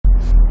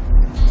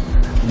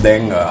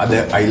දැන් අද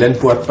අයිලන්ඩ්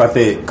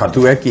පුවත්පතේ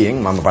කතුවැකියෙන්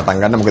මම පටන්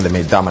ගන්න මොකද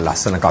මේ තාම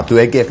ලස්සන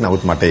කතුවැකියක්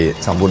නමුත් මට ඒ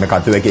සම්පූර්ණ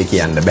කතුවැකිය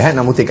කියන්න බෑ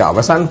නමුත් ඒක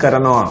අවසන්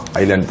කරනවා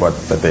අයිලන්ඩ්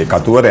පුවත්පතේ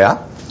කතුවරයා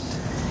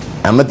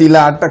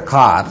ඇමතිලාට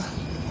කාර්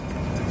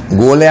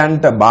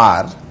ගෝලයන්ට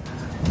බාර්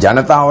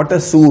ජනතාවට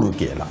සූර්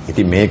කියලා.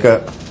 ඉතින් මේක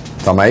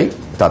තමයි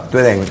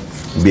තත්ත්වය දැන්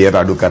බියර්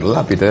අඩු කරලා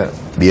අපිට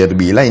බියර්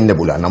බීලා ඉන්න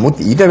පුළුවන්. නමුත්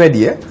ඊට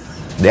වැඩිය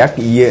දෙයක්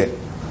ඊයේ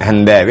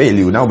හැන්දෑවේ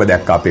එළි වුණා. ඔබ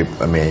දැක්ක අපේ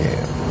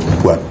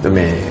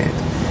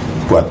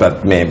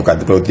පුවත්පත් මේ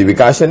මොකද්ද ප්‍රවෘත්ති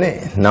විකාශනේ.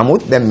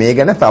 නමුත් දැන් මේ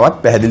ගැන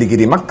තවත් පැහැදිලි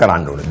කිරීමක්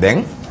කරන්න ඕනේ.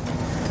 දැන්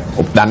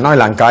ඔබ දන්නවා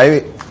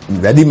ලංකාවේ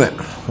වැඩිම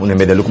උනේ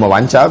මේ දලුකම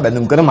වංචාව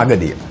බැඳුම් කර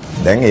මගදිය.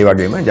 දැන් ඒ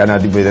වගේම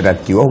ජනාධිපතිවරයාත්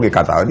කිව්වා ඔහුගේ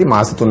කතාවේදී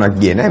මාස 3ක්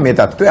ගියේ නැහැ මේ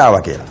තත්ත්වය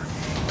ආවා කියලා.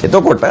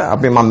 එතකොට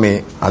අපි මම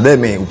මේ අද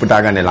මේ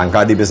උපුටා ගන්න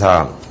ලංකාදීප සහ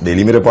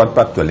ඩේලි මිරර්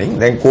පොත්පත් වලින්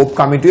දැන් කෝප්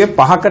කමිටුවේ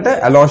 5කට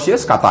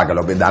ඇලෝෂියස් කතා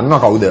කළා. ඔබ දන්නවා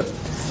කවුද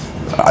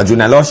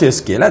අජුන්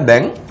ඇලෝෂියස් කියලා.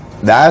 දැන්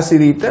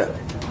දයාසිරිට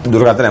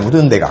දුරකථන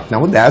ඇමතුම් දෙකක්.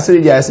 නමුත් දයාසිරි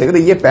ජයසේකර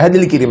ඊයේ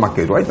පැහැදිලි කිරීමක්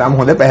කරුවා. ඊටම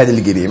හොඳ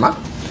පැහැදිලි කිරීමක්.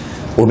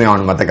 උනේ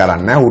අනුමත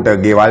කරන්නේ නැහැ. ඌට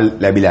ගෙවල්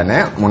ලැබිලා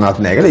නැහැ. මොනවත්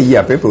නැහැ කියලා ඊයේ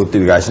අපේ ප්‍රවෘත්ති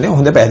විකාශනයේ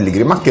හොඳ පැහැදිලි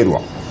කිරීමක්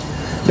කරුවා.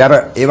 ඊට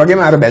ඒ වගේම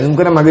අර බැඳුම්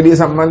කර මගදී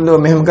සම්බන්ධව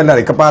මෙහෙම කළා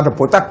එකපාරට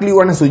පොතක්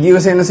ලියවන සුජීව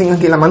සේනසිංහ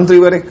කියලා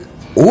മന്ത്രിවරයෙක්.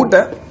 ඌට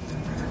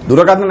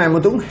දුරකථන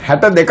ඇමතුම්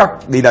 62ක්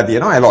දීලා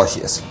තියෙනවා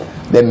ඇලෝෂියස්.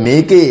 දැන්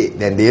මේකේ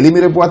දැන් ඩේලි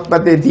මිරර්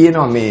පුවත්පතේ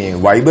තියෙනවා මේ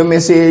Viber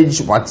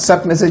message,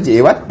 WhatsApp message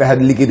ඒවත්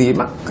පැහැදිලි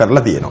කිරීම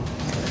කරලා තියෙනවා.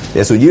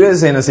 ඒ සුජීව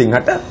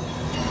සේනසිංහට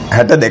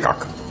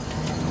 62ක්.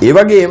 ඒ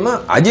වගේම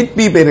අජිත්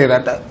පී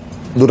පෙරේරාට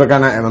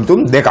දුරකථන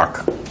ඇමතුම් 2ක්.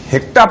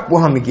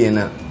 හෙක්ටප්පුහම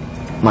කියන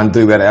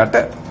മന്ത്രിවරයාට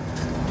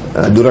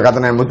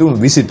දුරකථන ඇමතුම්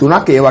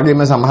 23ක්. ඒ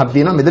වගේම සමහර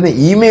තියෙනවා මෙතන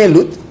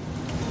ඊමේල්ුත්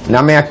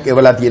 9ක්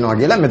එවලා තියෙනවා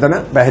කියලා මෙතන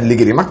පැහැදිලි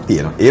කිරීමක්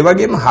තියෙනවා. ඒ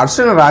වගේම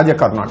හර්ෂණ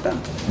රාජකරුණට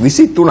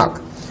 23ක්.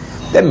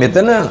 දැන්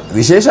මෙතන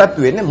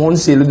විශේෂත්වය වෙන්නේ මොන්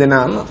සියලු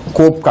දෙනාම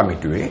කෝප්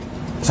කමිටුවේ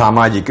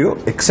සමාජිකයෝ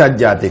එක්සත්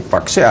ජාතික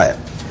පක්ෂය අය.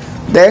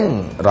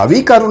 දැන්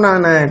රවි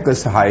කරුණානායක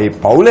සහ ඒ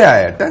පවුලේ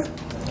අයට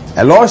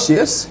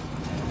ඇලෝෂියස්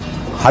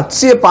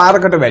 700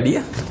 පාරකට වැඩිය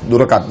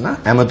දුරකථන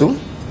ඇමතුම්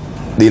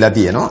දීලා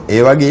තියෙනවා.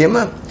 ඒ වගේම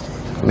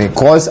මේ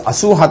කෝල්ස්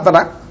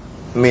 84ක්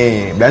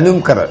මේ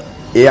බැඳුම් කර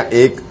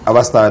ඒ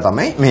අවස්ථාවේ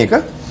තමයි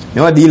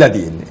මේවා දීලා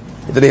තියෙන්නේ.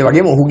 ඒතර ඒ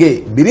වගේම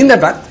ඔහුගේ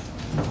බිරිඳටත්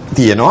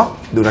තියෙනවා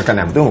දුරකථන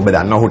ඇමතුම්. ඔබ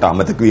දන්නවා ඔහුට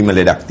අමතක වීම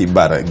ලෙඩක් තිබ්බ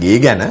අර ගේ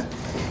ගැන.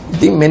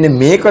 ඉතින් මෙන්න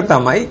මේක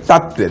තමයි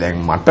තත්ත්වය. දැන්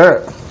මට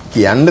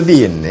කියන්න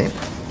තියෙන්නේ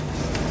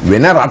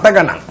වෙන රටක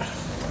නම්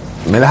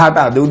මෙලහට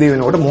අද උදේ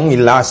වෙනකොට මුන්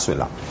ඉල්ලාස්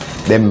වෙලා.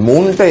 දැන්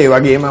මුන්ට ඒ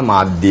වගේම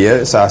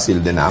මාධ්‍ය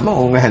සාසිල් දෙනාම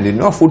උන්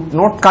හැඳින්වනවා ෆුට්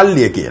නෝට්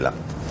කල්ලිය කියලා.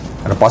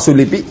 අර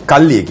පසුලිපි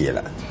කල්ලිය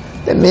කියලා.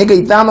 දැන් මේක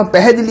ඊටාම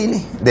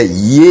පැහැදිලිනේ. දැන්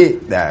ඊයේ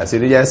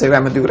දයාසිරි ජයසේකර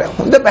ඇමතිවරයා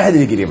හොඳ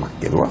පැහැදිලි කිරීමක්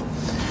කරුවා.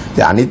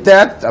 දැන්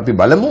අනිත්‍යත් අපි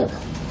බලමු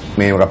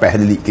මේක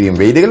පැහැදිලි කිරීම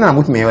වෙයිද කියලා.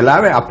 නමුත් මේ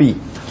වෙලාවේ අපි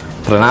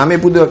ප්‍රණාමය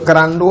පුද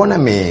කරන්න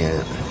ඕන මේ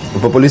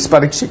උප පොලිස්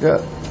පරීක්ෂක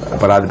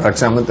අපරාධ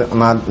පරීක්ෂා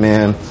මේ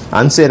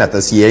අංශේ නැත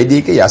CID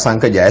එකේ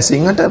යසංක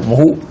ජයසිංහට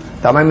මොහු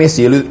තමයි මේ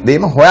සියලු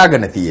දේම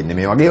හොයාගෙන තියෙන්නේ.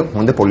 මේ වගේ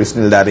හොඳ පොලිස්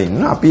නිලධාරීන්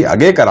ඉන්න අපි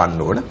අගය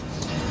කරන්න ඕන.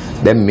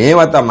 දැන්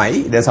මේවා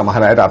තමයි දැන්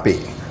සමහර අයට අපේ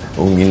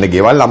උන් ඉන්න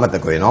ගෙවල්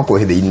අමතක වෙනවා.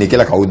 කොහෙද ඉන්නේ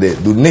කියලා කවුද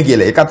දුන්නේ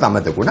කියලා ඒකත්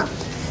අමතකුණා.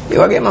 ඒ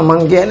වගේම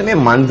මම කියන්නේ මේ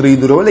മന്ത്രി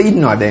දුරවල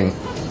ඉන්නවා. දැන්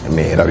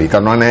මේ රවි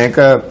කරුණානායක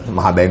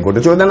මහ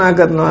බැංකුවට චෝදනා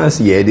කරනවා,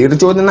 CIDට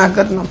චෝදනා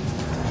කරනවා.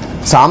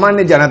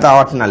 සාමාන්‍ය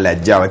ජනතාවට නම්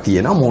ලැජ්ජාව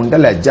තියෙනවා, මොන්ට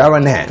ලැජ්ජාව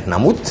නැහැ.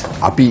 නමුත්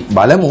අපි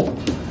බලමු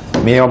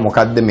මේවා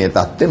මොකද්ද මේ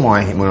தත්ත්වය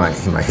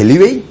මොනවා හෙලි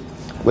වෙයි.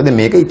 මොකද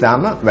මේක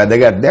ඊටාම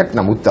වැදගත් දෙයක්.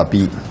 නමුත්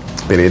අපි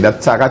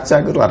පෙරේදත්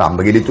සාකච්ඡා කරුවා අර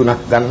අම්බගෙඩි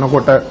තුනක්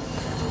ගන්නකොට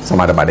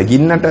සමහර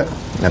බඩගින්නට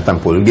නැත්තම්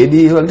පොල්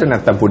ගෙඩි වලට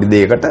නැත්තම් පොඩි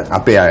දෙයකට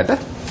අපේ අයට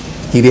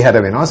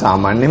හිරිහැර වෙනවා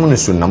සාමාන්‍ය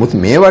මිනිස්සුන්. නමුත්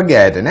මේ වගේ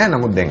අයට නෑ.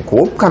 නමුත් දැන්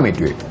කෝප්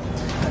කමිටුවේ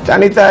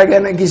ජනිතා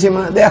ගැන කිසිම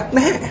දෙයක්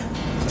නැහැ.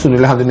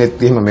 සුනිල්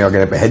හඳුනෙත් එහෙම මේවා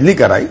ගැන පැහැදිලි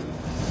කරයි.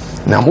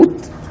 නමුත්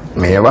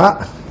මේවා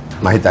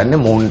මම හිතන්නේ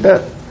මොන්ට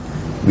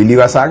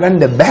විලිවසා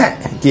ගන්න බෑ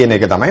කියන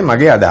එක තමයි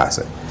මගේ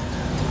අදහස.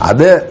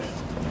 අද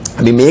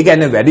අපි මේ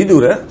ගැන වැඩි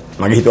දුර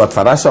මගේ හිතවත්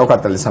ෆරාෂ්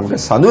ෂෞකත් සමග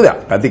සඳුදා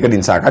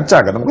ප්‍රතිකඩින්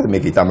සාකච්ඡා කරමු. මොකද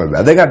මේක ඊටම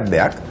වැදගත්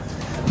දෙයක්.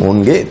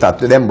 මොන්ගේ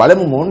තත්ත්වය දැන්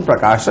බලමු මොන්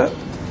ප්‍රකාශ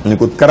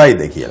නිකුත්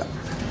කරයිද කියලා.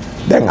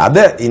 දැන් අද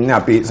ඉන්නේ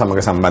අපි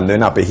සමග සම්බන්ධ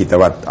වෙන අපේ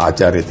හිතවත්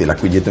ආචාර්ය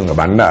තිලක් විජේතුංග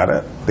බණ්ඩාර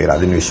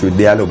පෙරාදෙණිය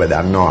විශ්වවිද්‍යාලය. ඔබ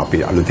දන්නවා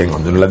අපි අලුතෙන්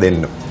හඳුන්වලා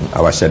දෙන්න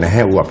අවශ්‍ය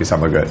නැහැ. ඌ අපි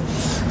සමග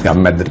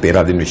ගම්මැද්දට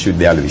පෙරාදෙණිය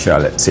විශ්වවිද්‍යාලය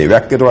විශාල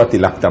සේවයක් කරුවා.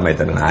 තිලක් තමයි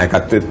එතන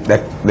නායකත්වයේ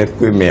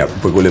දැක්ුවේ මේ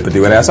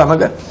උපකුලපතිවරයා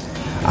සමග.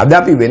 අද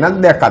අපි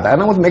වෙනත් දෙයක් කතා කරනවා.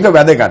 නමුත් මේක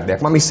වැදගත්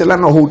දෙයක්. මම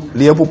ඉස්සෙල්ලාම ඔහු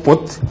ලියපු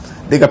පොත්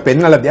දෙක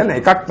පෙන්නලා දෙන්න.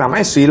 එකක්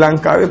තමයි ශ්‍රී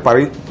ලංකාවේ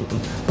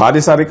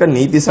පාරිසරික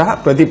නීති සහ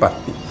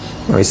ප්‍රතිපත්ති.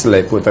 මම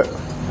ඉස්සෙල්ලා පොත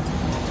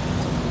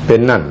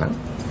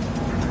පෙන්නන්න.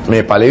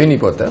 මේ පළවෙනි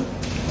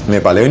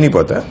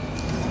පොත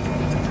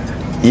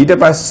ඊට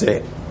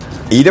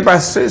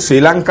පස්සේ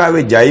ශ්‍රී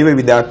ලංකාවේ ජෛව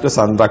විවිධත්ව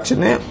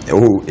සංරක්ෂණය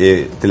ඔහු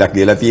ඒ තිලක්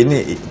ලියලා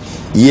තියෙන්නේ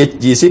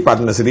EHGC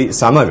පද්මශ්‍රී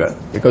සමග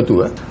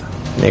එකතුව.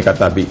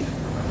 මේකත් අපි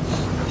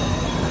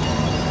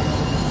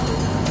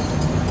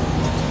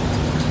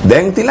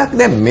දැන් තිලක්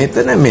දැන්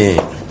මෙතන මේ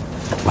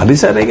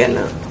පරිසරය ගැන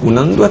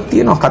උනන්දුවක්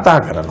තියෙනවා කතා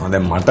කරනවා.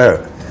 දැන් මට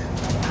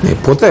මේ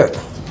පොත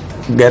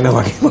ගැන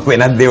වගේම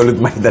වෙනත් දේවලුත්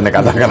මම හිතන්න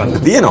කතා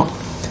කරන්න තියෙනවා.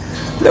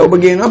 දැන් ඔබ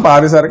කියනවා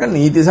පාරිසරික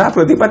නීති සහ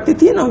ප්‍රතිපත්ති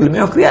තියෙනවා.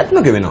 මේවා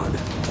ක්‍රියාත්මක වෙනවද?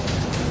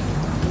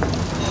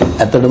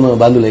 ඇත්තටම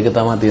බඳුල ඒක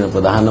තමයි තියෙන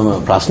ප්‍රධානම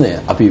ප්‍රශ්නය.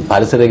 අපි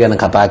පරිසරය ගැන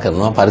කතා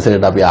කරනවා.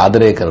 පරිසරයට අපි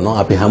ආදරය කරනවා.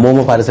 අපි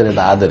හැමෝම පරිසරයට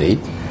ආදරෙයි.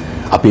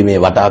 අපි මේ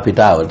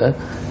වටාපිටාවට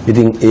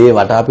ඉතින් ඒ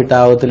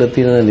වටාපිටාව තුළ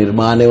තියෙන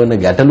නිර්මාණය වන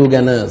ගැටලු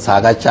ගැන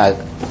සාකච්ඡා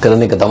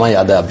කරන එක තමයි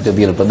අද අපිට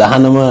තියෙන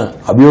ප්‍රධානම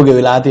අභියෝග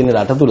වෙලා තියෙන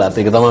රට තුලත්.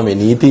 ඒක තමයි මේ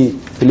නීති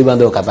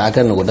පිළිබඳව කතා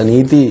කරනකොට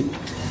නීති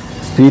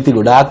රීති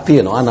ගොඩාක්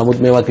තියෙනවා. නමුත්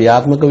මේවා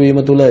ක්‍රියාත්මක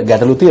වීම තුළ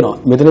ගැටලු තියෙනවා.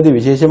 මෙතනදී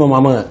විශේෂයෙන්ම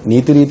මම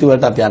නීති රීති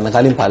වලට යන්න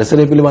කලින්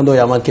පරිසරය පිළිබඳව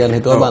යමක් කියන්න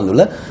හිතුවා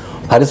බඳුල.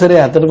 පරිසරය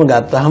ඇත්තටම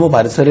ගත්තාම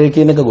පරිසරය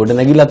කියන එක ගොඩ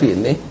නැගිලා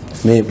තියෙන්නේ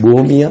මේ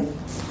භූමිය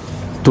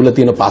තුල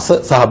තියෙන පස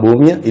සහ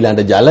භූමිය,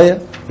 ඊළඟට ජලය,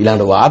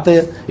 ඊළඟට වාතය,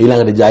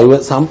 ඊළඟට ජෛව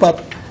සම්පත්,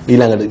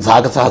 ඊළඟට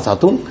සාග සහ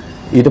සතුන්,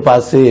 ඊට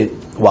පස්සේ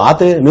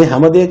වාතය, මේ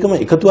හැම දෙයකම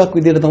එකතුවක්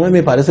විදිහට තමයි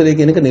මේ පරිසරය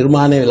කියන එක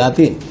නිර්මාණය වෙලා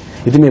තියෙන්නේ.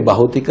 ඉතින් මේ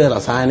භෞතික,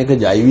 රසායනික,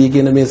 ජෛවීය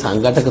කියන මේ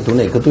සංඝටක තුන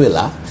එකතු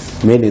වෙලා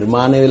මේ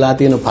නිර්මාණය වෙලා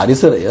තියෙන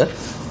පරිසරය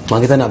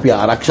මම හිතන්නේ අපි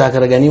ආරක්ෂා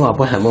කර ගැනීම අප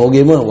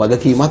හැමෝගෙම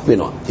වගකීමක්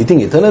වෙනවා. ඉතින්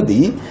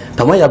එතනදී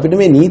තමයි අපිට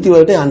මේ නීති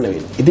වලට යන්න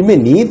වෙන්නේ. ඉතින් මේ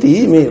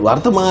නීති මේ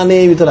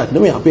වර්තමානයේ විතරක්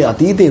නෙමෙයි අපේ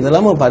අතීතයේ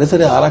ඉඳලම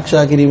පරිසරය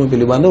ආරක්ෂා කිරීම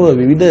පිළිබඳව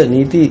විවිධ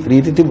නීති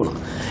රීති තිබුණා.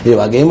 ඒ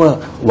වගේම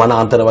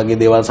වනාන්තර වගේ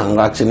දේවල්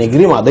සංරක්ෂණය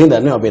කිරීම අද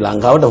ඉඳන් අපේ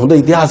ලංකාවට හොඳ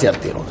ඉතිහාසයක්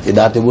තියෙනවා.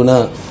 එදා තිබුණ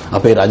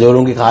අපේ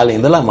රජවරුන්ගේ කාලේ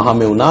ඉඳලා මහා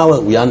මෙවුනාව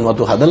උයන්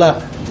වතු හදලා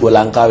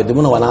ලංකාවේ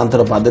තිබුණ වනාන්තර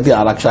පද්ධති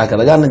ආරක්ෂා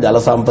කරගන්න, ජල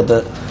සම්පත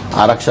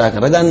ආරක්ෂා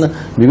කරගන්න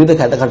විවිධ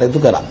කටයුතු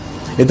කරා.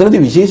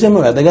 එතනදී විශේෂයෙන්ම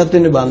වැදගත්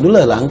වෙන්නේ බඳුල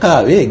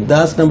ලංකාවේ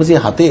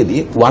 1907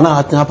 දී වන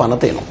ආඥා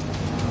පනත එනවා.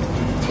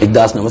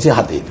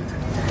 1907 දී.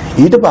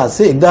 ඊට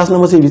පස්සේ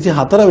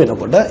 1924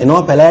 වෙනකොට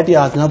එනවා පැලෑටි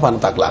ආඥා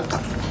පනතක්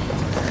ලංකාවේ.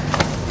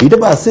 ඊට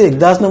පස්සේ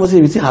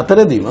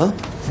 1924 දීම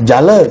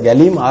ජල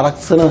ගැලීම්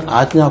ආරක්ෂණ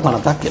ආඥා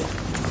පනතක් එනවා.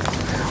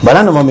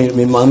 බලන්න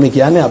මම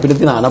කියන්නේ අපිට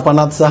තියෙන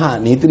අනපනත් සහ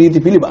නීති රීති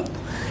පිළිබඳ.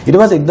 ඊට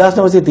පස්සේ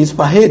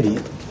 1935 දී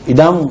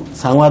ඉඩම්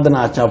සංවර්ධන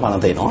ආඥා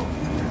පනත එනවා.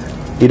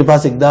 ඊට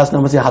පස්සේ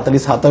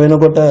 1947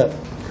 වෙනකොට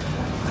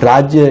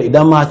රාජ්‍ය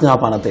ඉඩම් ආඥා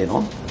පනත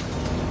එනවා.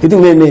 ඉතින්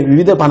මේ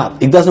විවිධ පනත්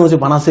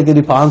 1951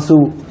 දී පාංශු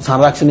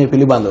සංරක්ෂණය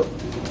පිළිබඳව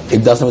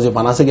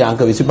 1951 අංක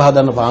 25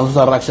 දන්න පාංශු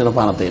සංරක්ෂණ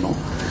පනත එනවා.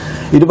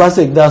 ඊට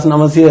පස්සේ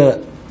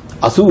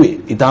 1980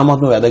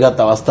 ඉතාමත්ම වැදගත්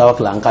අවස්ථාවක්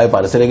ලංකාවේ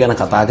පරිසරය ගැන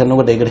කතා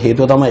කරනකොට ඒකට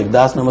හේතුව තමයි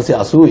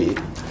 1980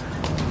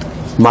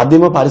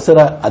 මධ්‍යම පරිසර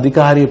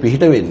අධිකාරිය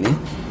පිහිට වෙන්නේ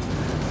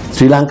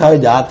ශ්‍රී ලංකාවේ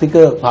ජාතික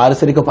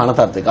පාරිසරික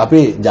පනතත් එක්ක.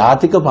 අපේ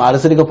ජාතික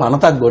පාරිසරික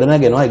පනතක්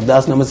ගොඩනගෙනවා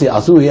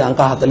 1980 අංක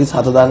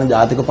 47 දාන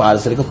ජාතික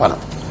පාරිසරික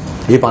පනත.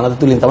 මේ පනත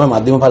තුලින් තමයි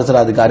මධ්‍යම පරිසර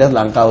අධිකාරියත්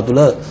ලංකාව තුල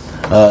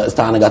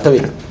ස්ථානගත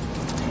වෙන්නේ.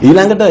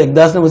 ඊළඟට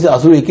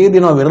 1981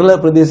 දිනවා වෙරළ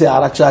ප්‍රදේශය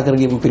ආරක්ෂා කර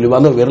ගැනීම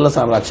පිළිබඳව වෙරළ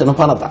සංරක්ෂණ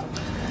පනතක්.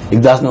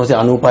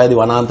 1995 දී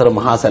වනාන්තර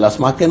මහා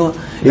සැලැස්මක් එනවා.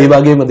 ඒ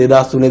වගේම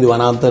 2003 දී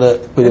වනාන්තර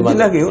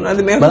පිළිබඳව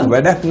කියුණාද මේ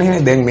වැඩක්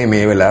නැහැ. දැන්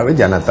මේ වෙලාවේ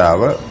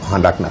ජනතාව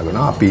හඬක්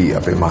නගනවා. අපි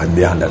අපේ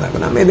මාධ්‍ය හඬ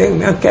නගනවා. මේ දැන්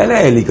මේවා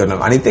කැලෑලි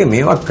කරනවා. අනිත් ඒ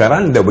මේවා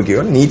කරන්න ඔබ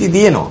කියවන නීති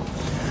තියෙනවා.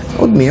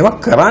 ඔත් මේවා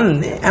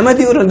කරන්නේ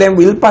ඇමතිවරුන් දැන්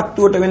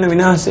විල්පත්තුවට වෙන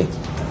විනාශේ.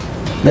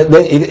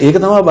 දැන් ඒක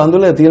තමයි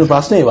බඳුල තියෙන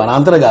ප්‍රශ්නේ.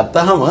 වනාන්තර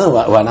ගත්තාම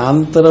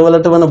වනාන්තර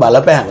වලට වන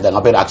බලපෑම දැන්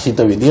අපේ රක්ෂිත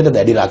විදියට,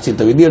 දැඩි රක්ෂිත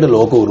විදියට,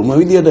 ලෝක උරුම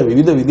විදියට,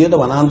 විවිධ විදියට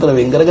වනාන්තර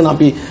වෙන් කරගෙන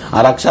අපි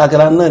ආරක්ෂා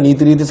කරන්න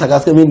නීති රීති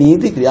සකස් කරන මේ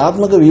නීති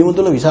ක්‍රියාත්මක වීම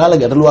තුළ විශාල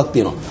ගැටලුවක්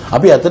තියෙනවා.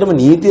 අපි ඇත්තටම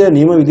නීතිය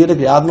නියම විදියට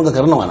ක්‍රියාත්මක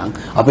කරනවා නම්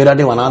අපේ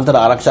රටේ වනාන්තර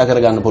ආරක්ෂා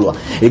කරගන්න පුළුවන්.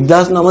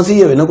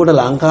 1900 වෙනකොට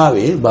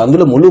ලංකාවේ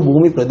බඳුල මුළු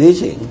භූමි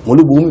ප්‍රදේශයෙන්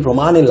මුළු භූමි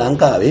ප්‍රමාණයෙන්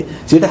ලංකාවේ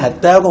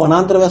 70%ක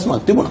වනාන්තර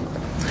වැස්මක්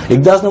තිබුණා.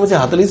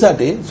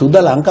 1948 සුද්ද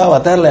ලංකාව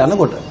අතහැරලා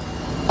යනකොට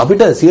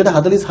අපිට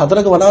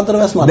 144ක වනාන්තර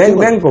වැස්ම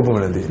දැන්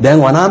කොපමණද? දැන්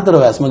වනාන්තර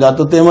වැස්ම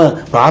ගත්තොත් එම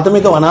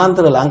ප්‍රාථමික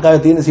වනාන්තර ලංකාවේ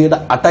තියෙන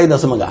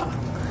 8.0 ගාන.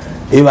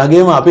 ඒ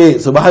වගේම අපේ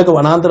ස්වභාවික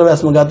වනාන්තර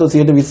වැස්ම ගත්තොත්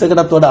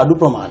 120කටත් වඩා අඩු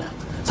ප්‍රමාණයක්.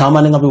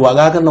 සාමාන්‍යයෙන් අපි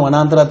වගා කරන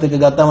වනාන්තරات එක්ක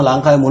ගත්තාම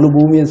ලංකාවේ මුළු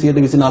භූමියෙන්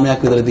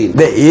 129ක් විතර තියෙනවා.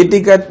 දැන් ඒ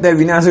ටිකත් දැන්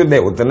විනාශ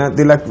දැන් උතන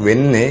තිලක්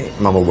වෙන්නේ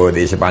මම ඔබ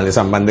දේශපාලන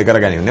සම්බන්ධ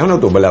කරගන්නේ නැහැ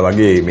නේද? ඔබලා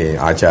වගේ මේ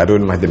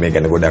ආචාර්යවරුන් මම මේ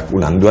ගැන ගොඩක්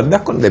උනන්දුවක්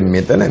දක්වන. දැන්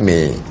මෙතන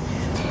මේ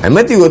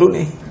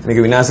ඇමතිවරුනේ මේක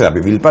විනාශය අපි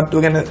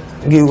විල්පත්තුව ගැන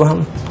කිව්වහම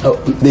ඔව්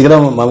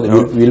ඒකම මම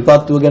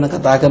විල්පත්තුව ගැන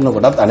කතා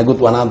කරනකොටත් අනිකුත්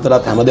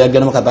වනාන්තරات හැම දෙයක්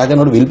ගැනම කතා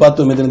කරනකොට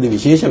විල්පත්තුව මෙතනදී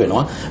විශේෂ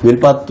වෙනවා.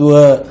 විල්පත්තුව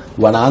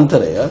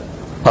වනාන්තරය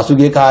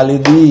පසුගිය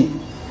කාලෙදී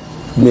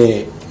මේ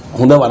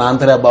හොඳ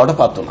වනාන්තරයක් බවට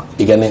පත් වුණා.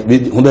 ඒ කියන්නේ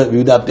හොඳ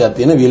විවිධත්වයක්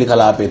තියෙන වීලි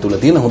කලාපය තුල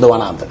තියෙන හොඳ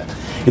වනාන්තරයක්.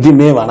 ඉතින්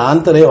මේ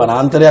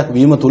වනාන්තරයක්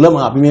වීම තුලම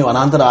අපි මේ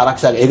වනාන්තර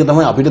ආරක්ෂා ඒක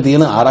තමයි අපිට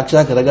තියෙන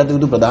ආරක්ෂා කරගත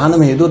යුතු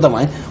ප්‍රධානම හේතුව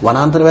තමයි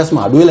වනාන්තර වැස්ම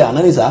අඩු වෙලා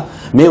යන නිසා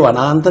මේ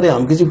වනාන්තරය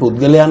යම්කිසි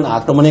පුද්ගලයන්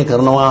ආක්‍රමණය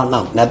කරනවා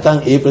නම් නැත්නම්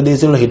ඒ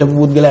ප්‍රදේශවල හිටපු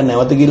පුද්ගලයන්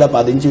නැවත ගිහිලා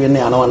පදිංචි වෙන්න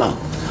යනවා නම්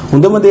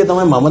හොඳම දේ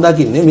තමයි මම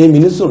දකින්නේ මේ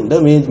මිනිස්සුන්ට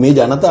මේ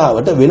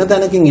ජනතාවට වෙන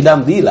තැනකින්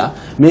ඉඩම් දීලා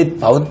මේ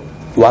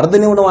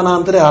වර්ධනය වුණ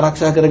වනාන්තරය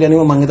ආරක්ෂා කර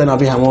ගැනීම මම හිතන්නේ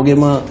අපි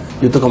හැමෝගෙම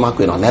යුතුයකමක්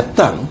වෙනවා.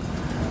 නැත්නම්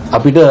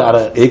අපිට අර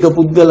ඒක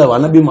පුද්ගල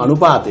වනබිම්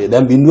අනුපාතය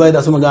දැන්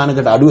 0.0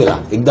 ගානකට අඩු වෙලා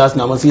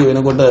 1900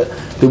 වෙනකොට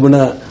තිබුණ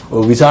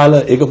විශාල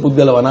ඒක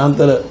පුද්ගල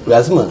වනාන්තර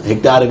වැස්ම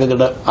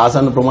හෙක්ටාරයකට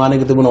ආසන්න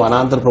ප්‍රමාණයක තිබුණ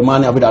වනාන්තර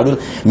ප්‍රමාණය අපිට අඩු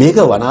වෙලා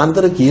මේක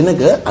වනාන්තර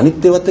කියනක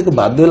අනිත් ඒවාත් එක්ක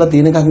බද්ධ වෙලා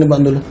තියෙන එකක් නේ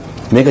බඳුල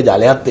මේක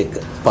ජලයත් එක්ක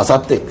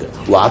පසත් එක්ක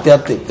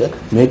වාතයත් එක්ක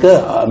මේක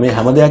මේ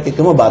හැම දෙයක්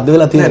එක්කම බද්ධ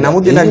වෙලා තියෙනවා.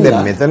 නමුත්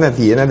දැන් මෙතන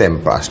තියෙන දැන්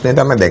ප්‍රශ්නේ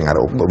තමයි දැන් අර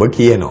ඔබ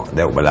කියනවා.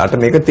 දැන් ඔබලාට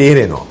මේක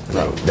තේරෙනවා.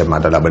 දැන්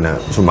මට ලැබෙන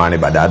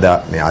සුමානේ බදාදා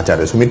මේ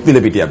ආචාර්ය සුමිත්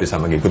පිළපිටිය අපි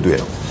සමග එකතු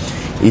වෙනවා.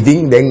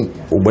 ඉතින් දැන්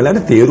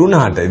ඔබලාට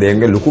තේරුණාට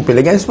දැන් ලොකු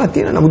පෙළගැස්මක්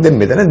තියෙනවා. නමුත් දැන්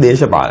මෙතන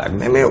දේශපාලක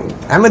නේ මේ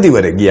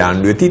ඇමතිවරේ ගිය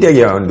ආණ්ඩුවේ හිටිය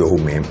ගිය ආණ්ඩුව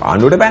මේ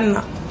ආණ්ඩුවට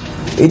පැන්නා.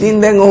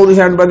 ඉතින් දැන් ඔහු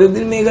ෂාට්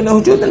බදුද්දින් මේක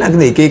නහුචෝදනක්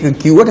නේ. එක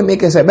කිව්වට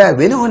මේක සැබෑ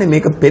වෙනවනේ.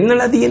 මේක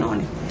පෙන්නලා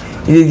තියෙනවනේ.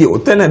 ඉතින්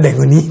ඔතන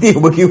දැන් නීති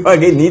ඔබ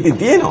කිව්වාගේ නීති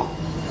තියෙනවා.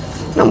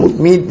 නමුත්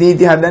මේ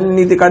නීති හදන්නේ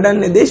නීති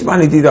කඩන්නේ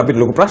දේශපාලන නීති අපිට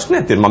ලොකු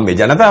ප්‍රශ්නයක් තියෙනවා. මම මේ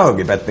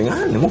ජනතාවගේ පැත්තෙන්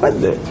අහන්නේ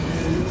මොකද්ද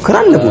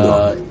කරන්න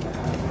පුළුවන්?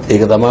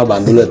 ඒක තමයි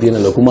බඳුල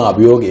තියෙන ලොකුම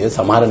අභියෝගය.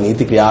 සමහර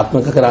නීති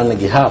ක්‍රියාත්මක කරන්න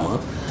ගියාම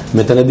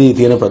මෙතනදී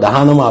තියෙන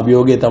ප්‍රධානම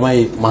අභියෝගය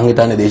තමයි මම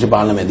හිතන්නේ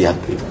දේශපාලන මැදිහත්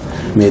වීම.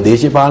 මේ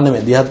දේශපාලන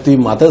මැදිහත්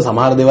වීම මත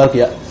සමහර දේවල්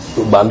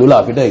බඳුල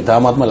අපිට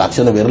ඉතාමත්ම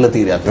ලක්ෂණ වෙරළ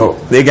තීරයක්. ඔව්.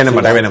 ඒ ගැන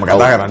මට වෙනම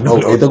කතා කරන්න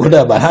ඕනේ. එතකොට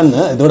බලන්න.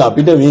 එතකොට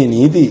අපිට මේ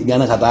නීති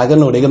ගැන කතා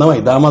කරනකොට ඒක තමයි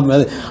ඉතාමත්ම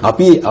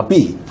අපි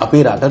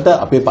අපේ රටට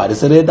අපේ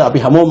පරිසරයට අපි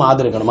හැමෝම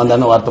ආදරය කරනවා. මම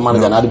දන්නවා වර්තමාන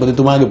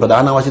ජනාධිපතිතුමාගේ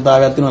ප්‍රධාන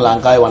අවශ්‍යතාවයක් තියෙනවා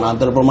ලංකාවේ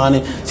වනාන්තර ප්‍රමාණය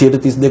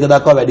 32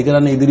 දක්වා වැඩි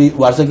කරන්න ඉදිරි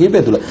වර්ෂ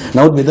කිහිපය තුළ.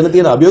 නමුත් මෙතන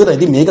තියෙන අභියෝගය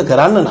ඉතින් මේක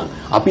කරන්න නම්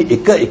අපි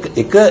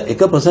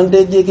එක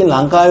percentage එකකින්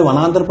ලංකාවේ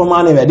වනාන්තර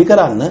ප්‍රමාණය වැඩි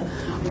කරන්න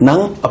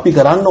නම් අපි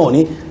කරන්න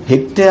ඕනි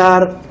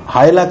හෙක්ටයාර්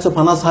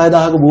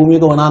 6,56,000ක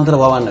භූමියක වනාන්තර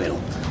වවන්න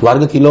වෙනවා.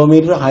 වර්ග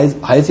කිලෝමීටර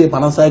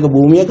 656ක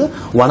භූමියක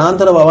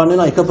වනාන්තර වවන්න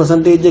වෙනවා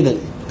 1%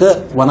 එකක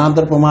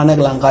වනාන්තර ප්‍රමාණයක්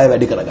ලංකාවේ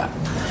වැඩි කරගන්න.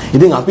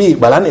 ඉතින් අපි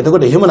බලන්න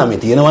එතකොට එහෙමනම්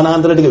මේ තියෙන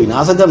වනාන්තර ටික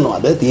විනාශ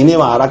කරනවාද?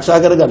 තියෙනේවා ආරක්ෂා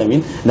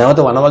කරගනිමින් නැවත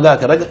වනවගා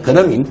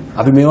කරමින්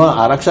අපි මේවා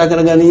ආරක්ෂා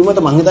කර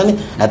ගැනීමට මම හිතන්නේ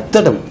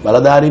ඇත්තටම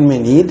බලධාරීන්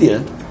මේ නීතිය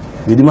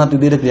විධිමත්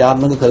විදිහට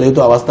ක්‍රියාත්මක කළ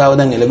යුතු අවස්ථාව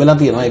දැන් එළඹලා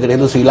තියෙනවා. ඒකට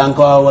හේතුව ශ්‍රී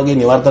ලංකාව වගේ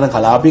නිවර්තන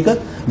කලාපික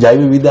ජෛව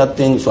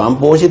විවිධත්වයෙන්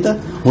ස්වයංපෝෂිත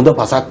හොඳ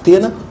පසක්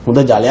තියෙන හොඳ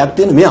ජලයක්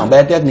තියෙන මේ අඹ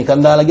ඇටයක්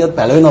නිකන් දාලා ගියත්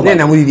පැලවෙනවා. නෑ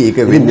නමුත් ඒක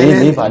වෙන්නේ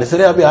මේ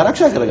පරිසරය අපි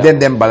ආරක්ෂා කරගන්න.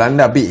 දැන් බලන්න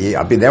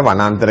අපි දැන්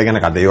වනාන්තර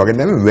ගැන කතා ඒ වගේ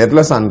දැන්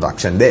වෙරළ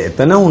සංරක්ෂණ දැන්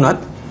එතන වුණත්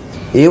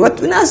ඒවත්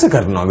විනාශ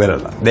කරනවා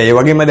වෙරළ. දැන් ඒ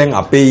වගේම දැන්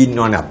අපේ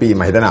ඉන්නවනේ අපි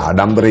මම හිතන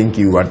ආඩම්බරෙන්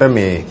කිව්වට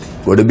මේ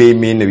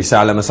ගොඩබිමේ ඉන්න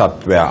විශාලම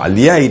සත්වයා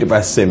අලියා ඊට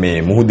පස්සේ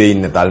මේ මුහුදේ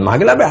ඉන්න තල්මහ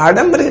කියලා අපි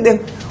ආඩම්බරේ දැන්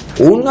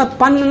උන්වත්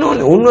පන්නන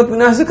ඕනේ. උන්වත්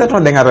විනාශ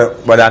කරනවා. දැන් අර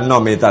බලන්නවා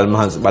මේ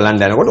තල්මහස්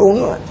බලන්න යනකොට උන්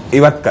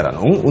ඉවත්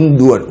කරනවා. උන්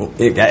දුවන.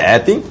 ඒක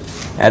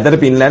ඈතට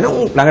පින්ලා යන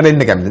උන් ළඟට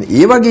එන්න කැමති.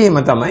 ඒ වගේම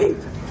තමයි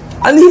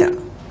අලියා.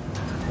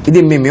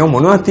 ඉතින් මේ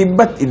මොනවද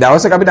තිබ්බත්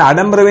දවසක අපිට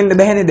ආඩම්බර වෙන්න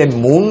බෑනේ. දැන්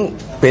මූන්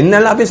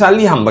පෙන්නලා අපි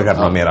සල්ලි හම්බ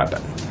කරනවා මේ රට.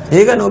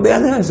 ඒක නොබේ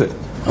අදහස.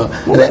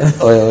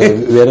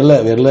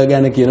 වෙරළ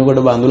ගැන කියනකොට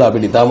බඳුලා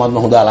අපිට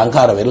ඉතාමත්ම හොඳ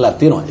අලංකාර වෙරළක්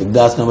තියෙනවා.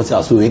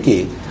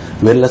 1981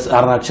 වෙරළ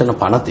ආරක්ෂණ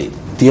පනතේ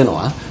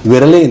තියෙනවා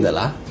වෙරළේ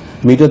ඉඳලා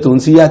මීටර්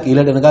 300ක්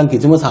ඊළඟට එනකන්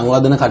කිසිම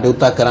සංවර්ධන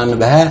කටයුත්තක් කරන්න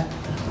බෑ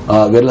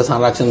වෙරළ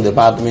සංරක්ෂණ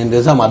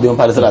දෙපාර්තමේන්තුව සහ මධ්‍යම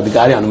පරිසර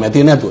අධිකාරිය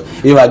අනුමැතිය නැතුව.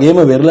 ඒ වගේම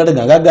වෙරළට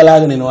ගඟක්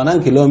ගලාගෙන එනවා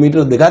නම් කිලෝමීටර්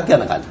 2ක්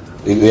යනකම්.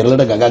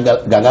 වෙරළට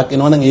ගඟක්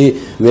එනවා නම් ඒ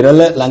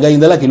වෙරළ ළඟ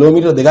ඉඳලා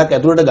කිලෝමීටර් 2ක්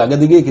ඇතුළට ගඟ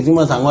දිගේ කිසිම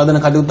සංවර්ධන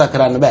කටයුත්තක්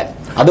කරන්න බෑ.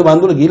 අද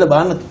බඳුර ගිහලා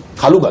බලන්න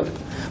කළු ගඟට.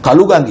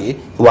 කළු ගඟේ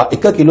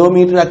 1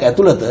 කිලෝමීටරයක්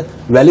ඇතුළත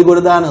වැලි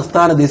ගොඩ දාන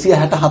ස්ථාන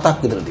 267ක්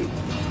විතර තියෙනවා.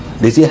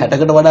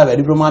 260කට වඩා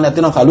වැඩි ප්‍රමාණයක්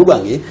තියෙනවා කළු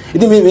ගඟේ.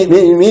 ඉතින්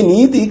මේ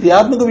නීති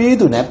ක්‍රියාත්මක විය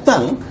යුතු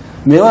නැත්නම්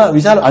මේවා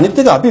විශාල අනිත්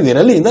එක අපි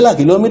වෙරළේ ඉඳලා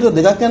කිලෝමීටර්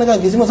 2ක්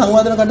යනකම් කිසිම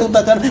සංවර්ධන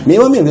කටයුත්තක් කරන්න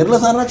මේවා මේ වෙරළ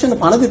සංරක්ෂණ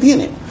පනතේ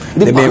තියෙනවා.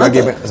 ඉතින් මේ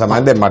වගේ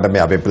සමාජ දැන් මට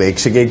මේ අපේ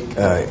ප්‍රේක්ෂකෙක්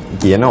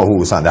කියන ඔහු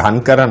සඳහන්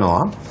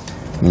කරනවා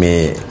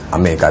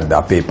මේකද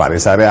අපේ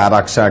පරිසරය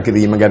ආරක්ෂා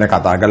කිරීම ගැන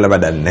කතා කරලා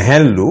වැඩක්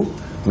නැහැලු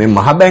මේ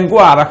මහ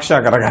බැංකුව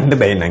ආරක්ෂා කරගන්න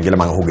බැහැ නං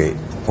කියලා මම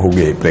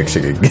ඔහුගේ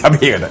ප්‍රේක්ෂකෙක්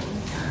අපි ඒකට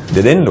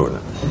දෙන්න ඕන.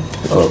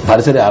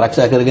 පරිසරය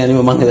ආරක්ෂා කර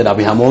ගැනීම මම හිතන්නේ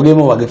අපි හැමෝගෙම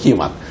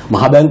වගකීමක්.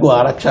 මහ බැංකුව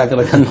ආරක්ෂා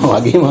කරගන්නවා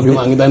වගේම අපි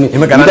මම හිතන්නේ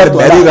එහෙම කරන්න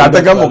බැරි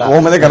රටකම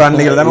කොහොමද කරන්න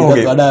කියලා තමයි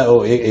ඔහුගේ. වඩා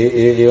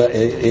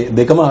ඒ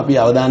දෙකම අපි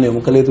අවධානය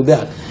යොමු කළ යුතු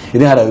දෙයක්.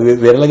 ඉතින් අර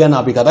වෙරළ ගැන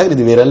අපි කතා කරලා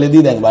ඉතින්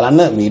වෙරළේදී දැන්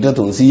බලන්න මීටර්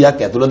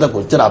 300ක් ඇතුළත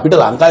කොච්චර අපිට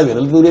ලංකාවේ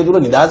වෙරළ තුරේ තුර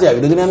නිදාසේ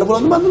ඇවිදගෙන යන්න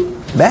පුළුවන්ද බං?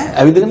 බෑ.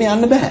 ඇවිදගෙන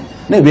යන්න බෑ.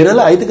 නේ වෙරළ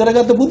අයිති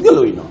කරගත්ත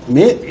පුද්ගලයෝ ඉන්නවා.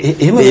 මේ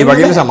එහෙම ඒ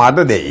වගේම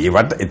සමාජ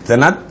ඒවට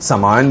එතනත්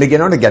සමාන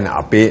කියනකොට කියන්නේ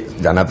අපේ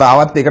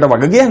ජනතාවත් ඒකට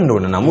වග කියන්න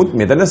ඕන. නමුත්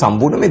මෙතන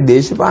සම්පූර්ණ මේ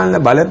දේශපාලන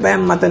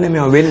බලපෑම් මත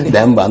නෙමෙයි වෙන්නේ.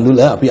 දැන්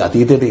බඳුල අපි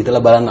අතීතයට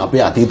හිතලා බලන්න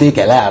අපේ අතීතයේ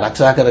කැලෑ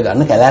ආරක්ෂා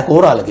කරගන්න කැලෑ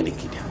කෝරාල කෙනෙක්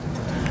හිටියා.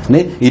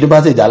 නේ ඊට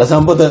පස්සේ ජල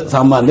සම්පත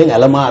සම්බන්ධයෙන්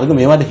ඇල මාර්ග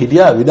මේවට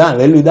හිටියා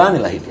වෙල්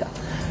විදානෙලා හිටියා.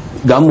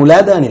 ගම්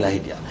මුලාදානෙලා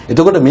හිටියා.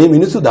 එතකොට මේ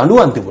මිනිස්සු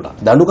දඬුවම් තිබුණා.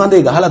 දඬු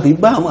කඳේ ගහලා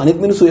තිබ්බාම අනිත්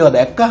මිනිස්සු ඒවා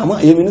දැක්කාම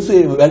ඒ මිනිස්සු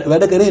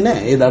වැඩ කරේ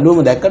නැහැ. ඒ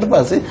දඬුවම දැක්කට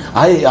පස්සේ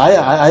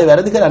ආයෙ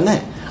වැරදි කරන්නේ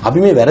නැහැ. අපි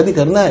මේ වැරදි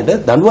කරන අයට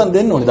දඬුවම්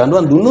දෙන්න ඕනේ.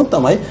 දඬුවම් දුන්නොත්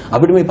තමයි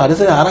අපිට මේ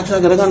පරිසරය ආරක්ෂා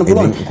කරගන්න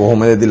පුළුවන්.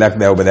 කොහොමද දිලක්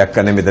දැන් ඔබ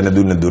දැක්කනේ මෙතන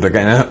දුන්න දුර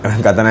ගැන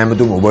කතා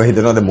නැමතුම ඔබ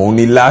හිතනවාද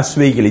මෝනිල්ලාස්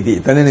වෙයි කියලා. ඉතින්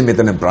එතනනේ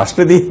මෙතන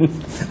ප්‍රශ්න තියෙන්නේ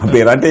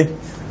අපේ රටේ.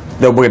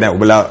 දැන්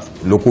ඔබලා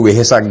ලොකු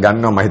වෙහෙසක්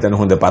ගන්නවා මම හිතන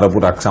හොඳ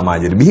පරපුරක්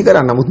සමාජයට බිහි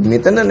කරන්න. නමුත්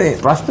මෙතනනේ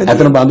ප්‍රශ්නේ.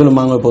 ඇත්තට බඳුල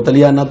මම ඔය පොත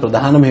ලියන්නත්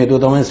ප්‍රධානම හේතුව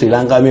තමයි ශ්‍රී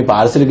ලංකාවේ මේ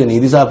පාරිසරික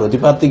නීති සහ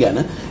ප්‍රතිපත්ති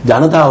ගැන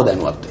ජනතාව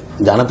දැනුවත් වෙන්න.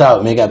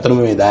 ජනතාව මේක ඇත්තටම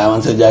මේ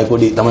දයාවංශ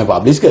ජයකොඩි තමයි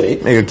පබ්ලිෂ් කරේ.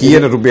 මේක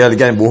කීයට රුපියල්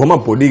කියන්නේ බොහොම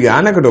පොඩි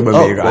ගානකට ඔබ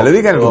මේක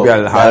අලෙවි කරන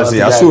රුපියල්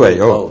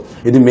 480යි. ඔව්.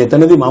 ඉතින්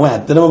මෙතනදී මම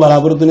ඇත්තටම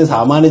බලාපොරොත්තු වෙන්නේ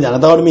සාමාන්‍ය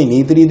ජනතාවට මේ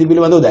නීති රීති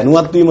පිළිබඳව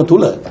දැනුවත් වීම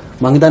තුල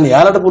මම හිතන්නේ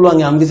එයාලට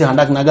පුළුවන් යම්කිසි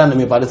හඬක් නගන්න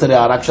මේ පරිසරය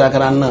ආරක්ෂා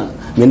කරන්න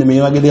මෙන්න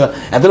මේ වගේ දේවල්.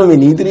 ඇත්තටම මේ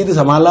නීති රීති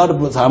සමාජලාට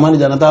සාමාන්‍ය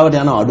ජනතාවට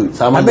යන අඩුයි.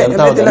 සාමාන්‍ය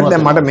ජනතාව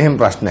දැන් මට මෙහෙම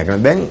ප්‍රශ්නයක්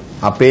කරනවා. දැන්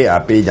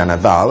අපේ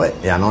ජනතාව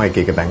යනවා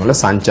එක තැන්වල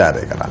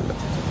සංචාරය කරන්න.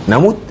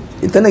 නමුත්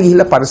එතන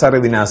ගිහිල්ලා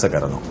පරිසර විනාශ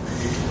කරනවා.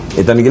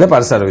 එතන ගිහිල්ලා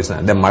පරිසර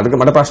විනාශ. දැන්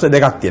මට ප්‍රශ්න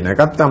දෙකක් තියෙනවා.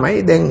 එකක්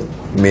තමයි දැන්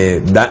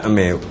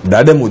මේ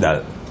දඩ මුදල්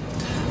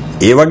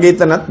ඒ වගේ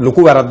තැනත්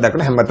ලොකු වැරද්දක්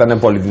කරන හැමතැනම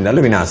පොලිතින්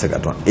දාලා විනාශ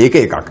කරනවා. ඒක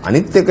එකක්.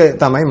 අනිත් එක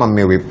තමයි මම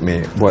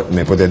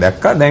මේ පොතේ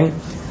දැක්කා දැන්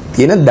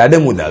තියෙන දඩ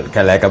මුදල්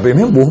කැලෑක අපේ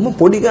මෙහෙම බොහොම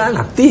පොඩි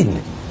ගාණක්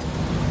තියෙන්නේ.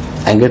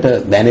 ඇඟට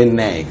දැනෙන්නේ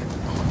නැහැ ඒක.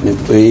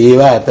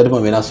 ඒවා ඇත්තටම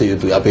වෙනස් වෙ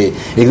යුතුයි. අපේ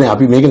ඒ කියන්නේ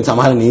අපි මේකෙන්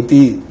සමහර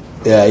නීති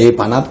ඒ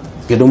පනත්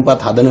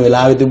කෙටුම්පත් හදන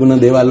වෙලාවේ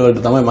තිබුණ දේවල්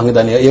වලට තමයි මම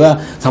හිතන්නේ. ඒවා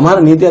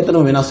සමහර නීති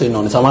ඇත්තටම වෙනස් වෙන්න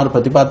ඕනේ. සමහර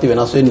ප්‍රතිපත්ති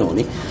වෙනස් වෙන්න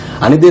ඕනේ.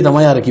 අනිත් දේ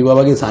තමයි අර කිව්වා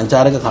වගේ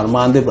සංචාරක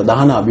කර්මාන්තයේ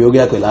ප්‍රධාන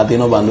අභියෝගයක් වෙලා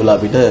තියෙනවා බන්දුලා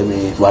අපිට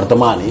මේ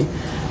වර්තමානයේ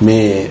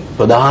මේ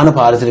ප්‍රධාන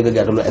පාරිසරික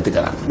ගැටලු ඇති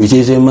කරන්නේ.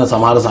 විශේෂයෙන්ම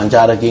සමහර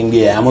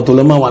සංචාරකයන්ගේ ඈම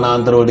තුලම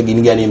වනාන්තර වලට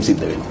ගිනි ගැනීම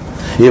සිද්ධ වෙනවා.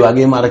 ඒ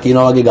වගේම අර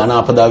කියනවා වගේ ඝන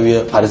අපදාවිය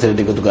පරිසරයට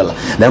එකතු කරලා.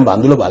 දැන්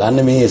බන්දුල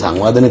බලන්න මේ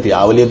සංවර්ධන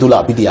ක්‍රියාවලිය තුල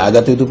අපි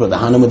තියාගත යුතු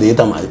ප්‍රධානම දේ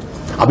තමයි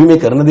අපි මේ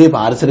කරන දේ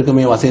පාරිසරික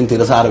මේ වශයෙන්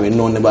තිරසාර වෙන්න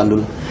ඕනේ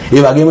බන්දුල.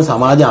 ඒ වගේම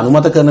සමාජය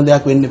අනුමත කරන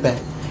දෙයක් වෙන්න එපා.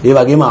 ඒ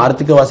වගේම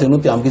ආර්ථික වශයෙන්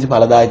උත් යම්කිසි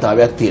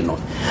ඵලදායීතාවයක් තියෙනවා.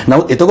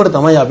 නමුත් එතකොට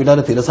තමයි අපිට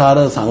අර තිරසාර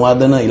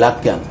සංවර්ධන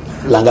ඉලක්කයන්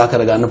ළඟා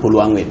කරගන්න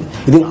පුළුවන් වෙන්නේ.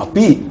 ඉතින්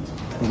අපි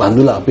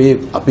බන්දුල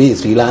අපේ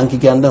ශ්‍රී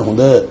ලාංකිකයන්ට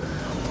හොඳ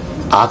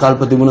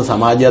ආකල්ප තිබුණ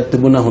සමාජයක්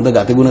තිබුණ හොඳ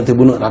ගතිගුණ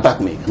තිබුණ රටක්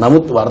මේක.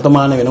 නමුත්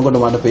වර්තමාන වෙනකොට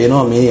මට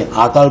පේනවා මේ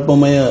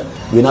ආකල්පමය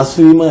වෙනස්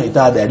වීම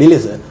ඉතා දැඩි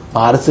ලෙස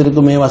පාරිසරික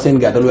මේ වශයෙන්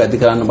ගැටලු ඇති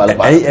කරන්න බලපාන.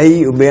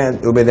 ඇයි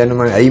ඔබ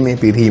දැනුම ඇයි මේ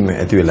පිරීම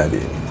ඇති වෙලා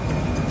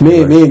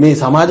තියෙන්නේ? මේ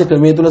සමාජ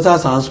ක්‍රමයේ තුල සහ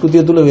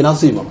සංස්කෘතිය තුල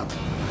වෙනස් වීම මත.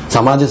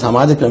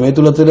 සමාජ ක්‍රමයේ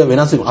තුල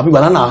වෙනස් වීම. අපි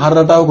බලන්න ආහාර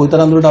රටාව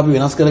කොයිතරම් දුරට අපි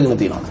වෙනස් කරගෙන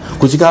තියෙනවද?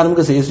 කුෂිකාර්මික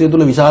ශේෂ්ත්‍රය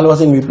තුල විශාල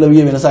වශයෙන්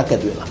විප්ලවීය වෙනසක්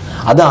ඇති වෙලා.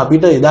 අද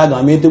අපිට එදා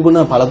ගමේ තිබුණ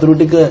පළතුරු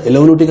ටික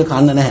එළවලු ටික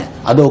කන්න නැහැ.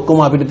 අද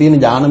ඔක්කොම අපිට තියෙන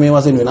ඥානමය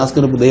වශයෙන් වෙනස්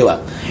කරපු දේවල්.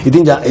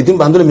 ඉතින්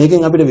බන්දුල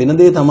මේකෙන් අපිට වෙන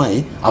දේ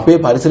තමයි අපේ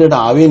පරිසරයට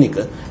ආවේනික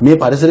මේ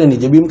පරිසරය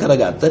නිජබිම්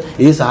කරගත්ත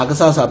ඒ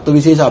සාකසා සත්ත්ව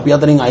විශේෂ අපි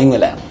අතරින් අයින්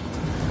වෙලා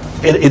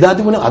යනවා. එදා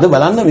තිබුණ අද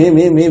බලන්න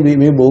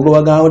මේ භෝග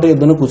වගාවට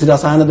යොදන කුසි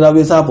රසායන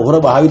ද්‍රව්‍ය සහ පොහොර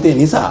භාවිතය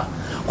නිසා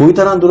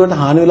කොයිතරම් දුරට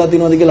හානි වෙලා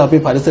තියෙනවද කියලා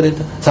අපේ පරිසරයට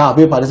සහ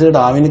අපේ පරිසරයට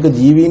ආවේනික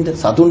ජීවීන්ට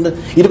සතුන්ට.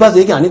 ඊට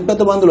පස්සේ ඒකේ අනිත්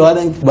පැත්ත බන්දුල ඔයා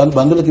දැන්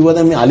බන්දුල කිව්වා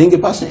දැන් මේ අලින්ගේ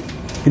ප්‍රශ්නේ.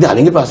 ඉතින්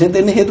අලින්ගේ ප්‍රශ්නෙට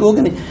එන්නේ හේතුව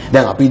ඕකනේ.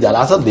 දැන් අපි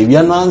ජලාසත්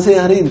දෙවියන් වහන්සේ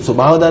හරි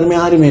ස්වභාව ධර්මය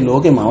හරි මේ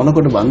ලෝකේ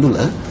මවනකොට බන්දුල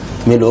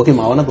මේ ලෝකේ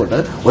මවනකොට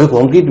ඔය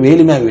කොන්ක්‍රීට්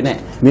වේලි මැව්වේ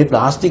නැහැ. මේ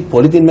ප්ලාස්ටික්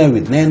පොලිතින්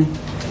මැව්වෙත් නැහැනේ.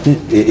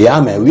 එයා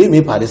මැව්වේ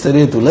මේ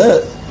පරිසරය තුල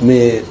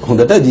මේ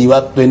හොඳට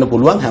ජීවත් වෙන්න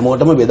පුළුවන්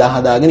හැමෝටම බෙදා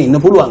හදාගෙන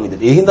ඉන්න පුළුවන්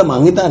විදිහට. ඒ හින්දා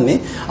මං හිතන්නේ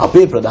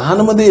අපේ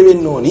ප්‍රධානම දේ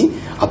වෙන්න ඕනි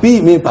අපි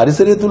මේ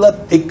පරිසරය තුලත්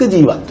එක්ක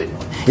ජීවත්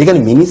වෙන්න. ඒ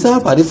කියන්නේ මිනිසා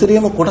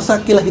පරිසරයේම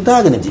කොටසක් කියලා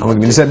හිතාගෙන ජීවත්. මොකද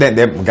මිනිසා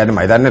දැන් මම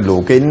හිතන්නේ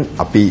ලෝකෙන්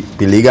අපි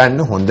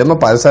පිළිගන්න හොඳම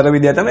පරිසර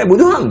විද්‍යාව තමයි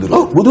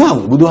බුදුහාමුදුරුවෝ.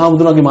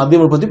 බුදුහාමුදුරුවෝගේ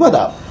මධ්‍යම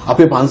ප්‍රතිපදාව.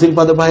 අපේ පන්සිල්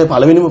පද පහේ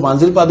පළවෙනිම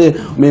පන්සිල් පදේ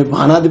මේ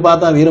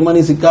පාණාතිපාතා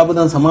වීරමණී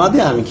සික්ඛාපදං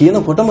සමාදියාමි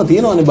කියනකොටම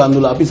තියෙනවනේ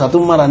බන්දුල අපි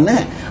සතුන් මරන්නේ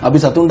නැහැ. අපි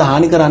සතුන්ට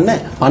හානි කරන්නේ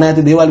නැහැ. පණ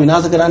ඇති දේවල්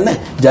විනාශ කරන්නේ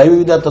නැහැ. ජෛව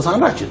විවිධත්ව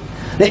සංරක්ෂණය.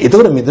 නේ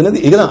එතකොට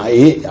මෙතනදී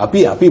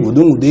ඒක අපි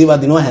බුදුන් උදේ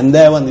වදිනවා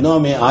හැන්දෑව වදිනවා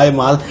මේ ආයේ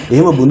මාල්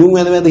එහෙම බුදුන්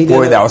වැඳ හිටියා.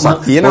 කොයි දවසක්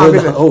තියෙනවා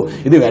අපිට. ඔව්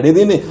ඉතින් වැඩේ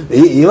තියෙන්නේ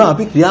ඒවා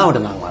අපි ක්‍රියාවට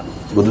නංවන්න.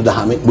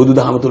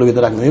 බුදුදහම තුල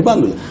විතරක් නෙවෙයි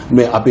බන්දුල.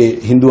 මේ අපේ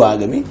Hindu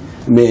ආගමේ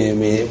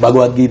මේ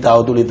භගවත්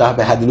ගීතාව තුල ඉතා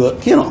පැහැදිලිව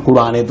කියනවා.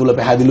 කුරාණය තුල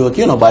පැහැදිලිව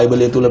කියනවා.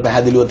 බයිබලය තුල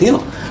පැහැදිලිව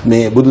තියෙනවා.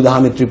 මේ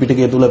බුදුදහමේ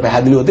ත්‍රිපිටකය තුල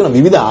පැහැදිලිව තියෙනවා.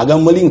 විවිධ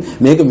ආගම් වලින්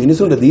මේක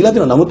මිනිසුන්ට දීලා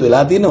තියෙනවා. නමුත්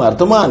වෙලා තියෙන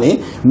වර්තමානයේ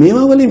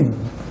මේවා වලින්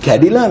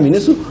කැඩිලා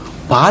මිනිසු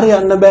පාරේ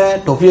යන්න බෑ.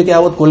 ටොෆිය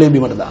කෑවොත් කොලේ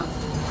බිමට දාන්න.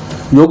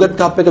 යෝගට්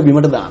කප් එක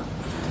බිමට දාන්න.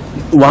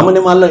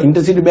 වමනේ මල්ල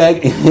ඉන්ටර්සිටි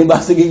බෑග්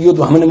බස් එකේ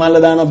ගියොත් වමනේ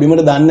මල්ල දානවා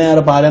බිමට දාන්නේ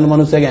අර පාර යන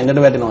මිනිස්සයාගේ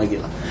ඇඟට වැටෙනවා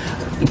කියලා.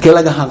 කෙල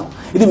ගහනවා.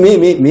 ඉතින්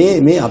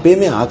මේ අපේ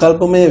මේ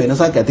ආකල්පමය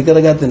වෙනසක් ඇති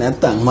කරගත්තේ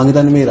නැත්නම් මම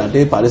හිතන්නේ මේ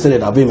රටේ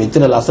පරිසරයට අපේ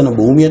මෙච්චර ලස්සන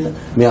භූමියට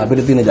මේ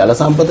අපිට තියෙන ජල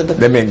සම්පතට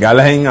දැන් මේ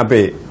ගලහෙන්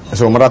අපේ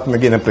සෝමරත්න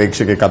කියන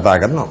ප්‍රේක්ෂකෙක් කතා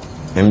කරනවා.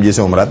 එම්.ජී.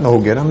 සෝමරත්න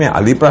ඔහු කියන මේ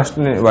අලි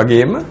ප්‍රශ්නේ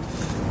වගේම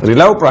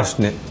රිලව්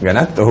ප්‍රශ්න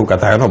ගැනත් ඔහු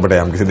කතා කරන ඔබට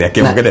යම් කිසි දෙයක්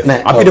මොකද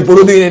අපිට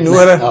පුරුදු ඉන්නේ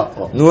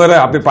නුවර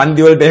අපේ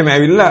පන්ති වලට එහෙම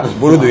ඇවිල්ලා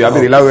පුරුදුයි අපි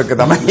රිලව් එක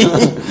තමයි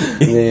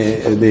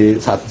මේ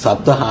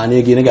සත්ත්ව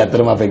හානිය කියන එක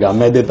ඇත්තටම අපේ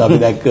ගම්මැද්දෙත් අපි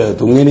දැක්ක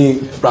තුන්වෙනි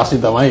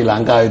ප්‍රශ්නේ තමයි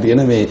ලංකාවේ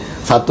තියෙන මේ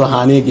සත්ත්ව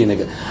හානිය කියන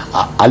එක.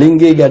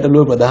 අලින්ගේ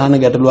ගැටලුව ප්‍රධාන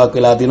ගැටලුවක්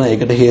වෙලා තියෙනවා.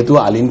 ඒකට හේතුව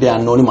අලින්ට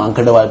යන්න ඕනි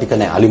මංකඩවල ටික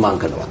නැහැ. අලි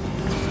මංකඩවල.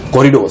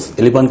 කොරිඩෝස්,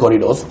 එලිෆන්ට්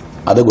කොරිඩෝස්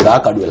අද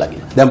ගොඩාක් අඩු වෙලා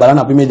ගියා. දැන්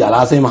බලන්න අපි මේ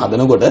ජලාශයම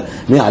හදනකොට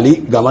මේ අලි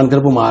ගමන්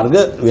කරපු මාර්ග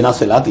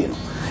වෙනස් වෙලා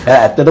තියෙනවා.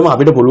 ඇත්තටම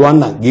අපිට පුළුවන්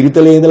නම්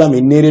ගිරිතලේ ඉඳලා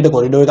මින්නේරියට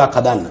කොරිඩෝ එකක්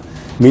හදන්න.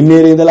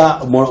 මින්නේරේ ඉඳලා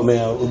මේ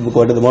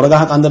කොහෙද මොරගහ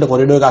කන්දට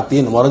කොරිඩෝ එකක්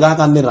තියෙන. මොරගහ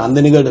කන්දේ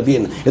රන්දනිගලට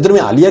තියෙන. ඒතර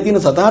මේ අලියා කියන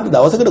සතාට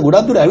දවසකට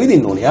ගොඩක් දුර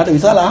ඇවිදින්න ඕනේ. යාට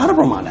විශාල ආහාර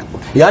ප්‍රමාණයක්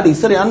ඕනේ. යාට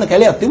ඉස්සර යන්න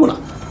කැලයක් තිබුණා.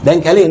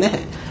 දැන් කැලේ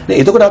නැහැ.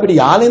 එතකොට අපිට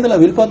යාලේ ඉඳලා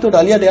විල්පත්තුවට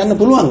අලියට යන්න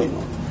පුළුවන්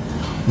වෙනවා.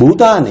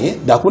 භූතානේ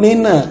දකුණේ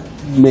ඉන්න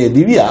මේ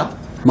දිව්‍යා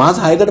මාස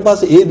 6කට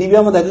පස්සේ ඒ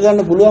දිව්‍යම දැක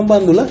ගන්න පුළුවන්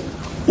බන්දුල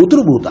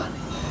උතුරු භූතානේ.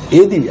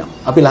 ඒ දිව්‍යම.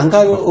 අපි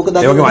ලංකාවේ ඕක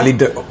දැක්කම ඒකම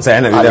අලිට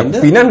සෑහෙන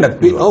විදිහට පිනන්නත්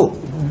ඔව්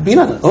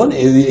පිනන්න ඕනේ.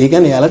 ඒ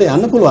කියන්නේ යාලට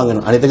යන්න පුළුවන්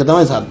වෙනවා. අනිත් එක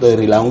තමයි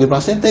රිලාවුන්ගේ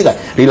ප්‍රශ්නෙත් ඒකයි.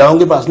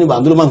 රිලාවුන්ගේ ප්‍රශ්නේ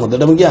බන්දුල මම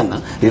හොඳටම කියන්න.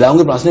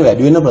 රිලාවුන්ගේ ප්‍රශ්නේ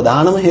වැඩි වෙන්න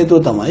ප්‍රධානම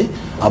හේතුව තමයි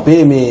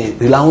අපේ මේ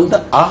රිලාවුන්ට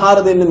ආහාර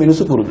දෙන්න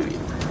මිනිස්සු පුරුදු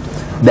වීම.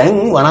 දැන්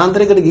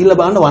වනාන්තරයකට ගිහිල්ලා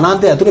බලන්න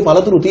වනාන්තරය ඇතුලේ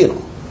පළතුරු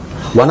තියෙනවා.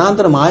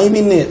 වනාන්තර මායෙම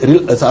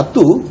ඉන්නේ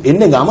සත්තු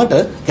එන්නේ ගමට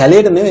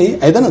කැලේට නෙවෙයි.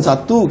 එතන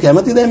සත්තු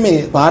කැමති දැන්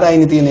මේ පාර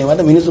අයිනේ තියෙන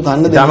ඒවට මිනිස්සු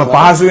කන්න දෙන්න. යාම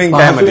පහසුවෙන්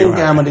කැම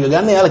ටික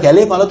ගන්න. යාලා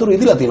කැලේ පළතුරු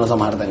ඉදලා තියෙනවා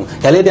සමහර තැන්.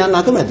 කැලේට යන්න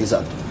අකමැති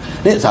සත්තු.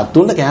 නේ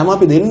සත්තුන්ට කෑම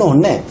අපි දෙන්න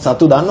ඕනේ නැහැ.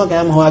 සත්තු දන්නවා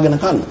කෑම හොයාගෙන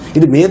කන්න.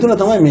 ඉතින් මේ තුන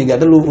තමයි මේ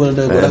ගැටලු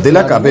වලට ගොඩක්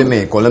දෙලක් අපේ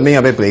මේ කොළඹේ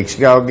අපේ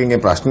ප්‍රේක්ෂකයන්ගේ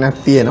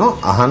ප්‍රශ්නයක් තියෙනවා.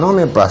 අහනවා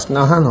මේ ප්‍රශ්න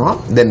අහනවා.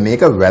 දැන්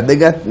මේක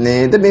වැදගත්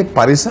නේද මේ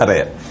පරිසරය?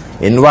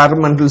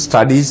 environmental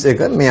studies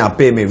එක මේ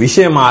අපේ මේ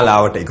විෂය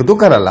මාලාවට එකතු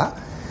කරලා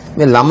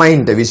මේ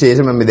ළමයින්ට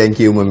විශේෂයෙන්ම මේ දැන්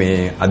කියමු මේ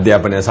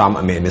අධ්‍යාපනය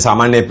මේ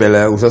සාමාන්‍ය පෙළ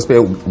උසස්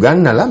පෙළ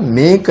උගන්වලා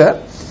මේක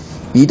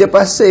ඊට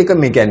පස්සේ ඒක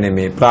මේ කියන්නේ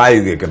මේ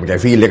ප්‍රායෝගික මේ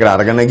ෆීල්ඩ් එකට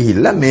අරගෙන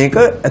ගිහිල්ලා මේක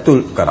ඇතුල්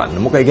කරන්න.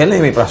 මොකද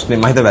කියන්නේ මේ ප්‍රශ්නේ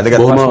මම හිත වැදගත්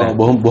ප්‍රශ්නයක්.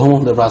 බොහොම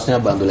හොඳ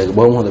ප්‍රශ්නයක් බඳුල. ඒක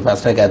බොහොම හොඳ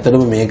ප්‍රශ්නයක්.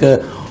 ඇත්තටම මේක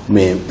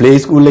මේ ප්ලේ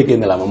ස්කූල් එකේ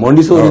ඉඳලාම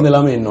මොන්ඩිසෝරි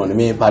ඉඳලාම එන්න ඕනේ.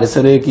 මේ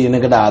පරිසරය කියන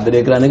එකට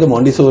ආදරය කරන එක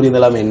මොන්ඩිසෝරි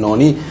ඉඳලාම එන්න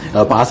ඕනි.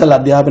 පාසල්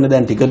අධ්‍යාපනය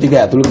දැන් ටික ටික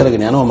ඇතුළු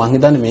කරගෙන යනවා. මම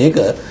හිතන්නේ මේක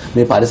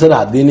මේ පරිසර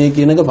අධ්‍යයනය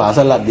කියන එක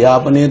පාසල්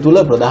අධ්‍යාපනය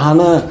තුල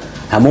ප්‍රධාන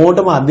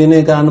හැමෝටම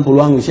අධ්‍යයනය කරන්න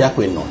පුළුවන් විෂයක්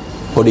වෙන්න ඕනේ.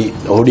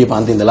 පොඩි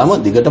පන්ති ඉඳලාම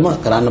දිගටම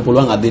කරන්න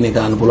පුළුවන් අධ්‍යයනය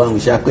කරන්න පුළුවන්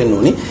විෂයක් වෙන්න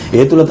ඕනි.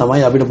 ඒ තුල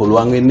තමයි අපිට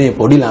පුළුවන් වෙන්නේ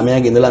පොඩි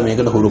ළමයාගේ ඉඳලා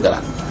මේකට හුරු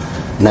කරන්න.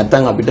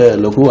 නැත්තම් අපිට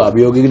ලොකු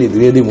අභියෝගයකට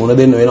ඉදිරියේදී මුහුණ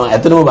දෙන්න වෙනවා.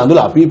 ඇත්තටම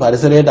බඳුලා අපි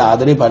පරිසරයට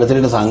ආදරේ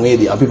පරිසරයට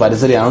සංවේදී. අපි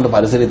පරිසරය යනකොට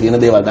පරිසරයේ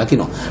තියෙන දේවල්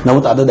දකිනවා.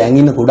 නමුත් අද දැන්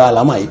ඉන්න කුඩා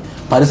ළමයි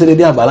පරිසරය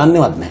දිහා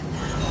බලන්නේවත් නැහැ.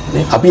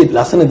 නේ අපි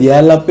ලස්සන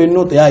දියැලක්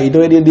පෙන්නොත් එයා ඊට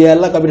වැඩිය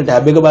දියැලක් අපිට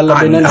ටැබ් එක බලලා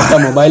පෙන්නන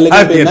නැත්නම් මොබයිල්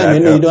එකේ පෙන්නන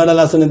මෙන්න ඊට වඩා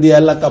ලස්සන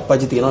දියැලක්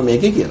අප්පච්චි තියෙනවා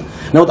මේකේ කියලා.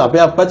 නමුත්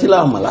අපේ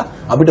අප්පච්චිලා අම්මලා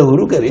අපිට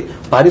හුරු කරේ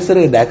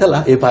පරිසරය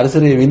දැකලා ඒ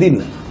පරිසරය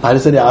විඳින්න,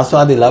 පරිසරයේ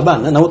ආස්වාදය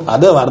ලබන්න. නමුත්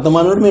අද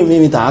වර්තමාන වල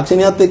මේ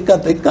තාක්ෂණයත්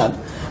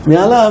එක්කත්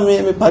මෙයාලා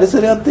මේ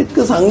පරිසරයත් එක්ක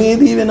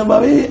සංවේදී වෙන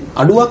බවේ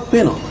අඩුවක්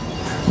වෙනවා.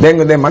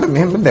 දැන් මට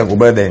මෙහෙම දැන්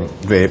ඔබ දැන්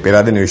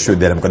පෙරාදෙන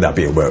විශ්වවිද්‍යාලය මොකද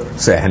අපි ඔබ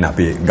සෑහෙන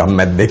අපි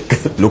ගම්මැද්දෙක්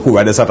ලොකු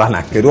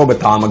වැඩසටහනක් කරුවා. ඔබ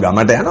තාම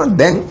ගමට යනවා.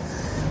 දැන්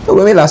ඔබ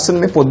මේ ලස්සන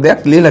මේ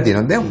පොද්දයක් ලියලා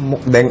තියෙනවා.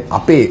 දැන්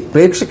අපේ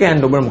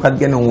ප්‍රේක්ෂකයන්ට ඔබ මොකක්ද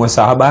කියන්නේ උන්ව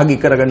සහභාගී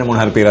කරගන්න මොන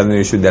හරි පෙරාදෙන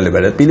විශ්වවිද්‍යාලේ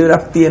වැඩ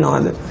පිළිවෙලක්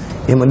තියනවාද?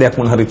 එහෙම දෙයක්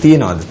මොන හරි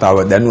තියනවාද?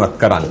 තව දැනුවත්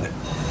කරන්න.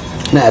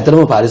 නෑ ඇත්තටම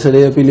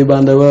පරිසරය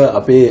පිළිබඳව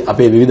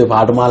අපේ විවිධ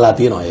පාඨමාලා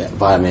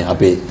තියෙනවා. මේ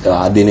අපේ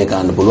අධ්‍යයනය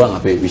කරන්න පුළුවන්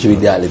අපේ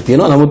විශ්වවිද්‍යාලෙත්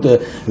තියෙනවා. නමුත්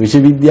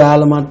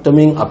විශ්වවිද්‍යාල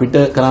මට්ටමින් අපිට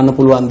කරන්න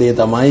පුළුවන් දේ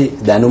තමයි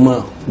දැනුම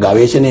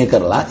ගවේෂණය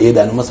කරලා ඒ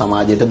දැනුම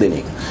සමාජයට දෙන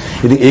එක.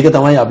 ඉතින් ඒක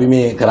තමයි අපි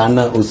මේ කරන්න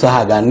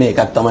උත්සාහ ගන්න.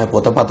 එකක් තමයි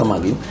පොතපත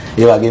මගින්,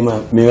 ඒ වගේම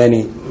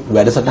මෙවැනි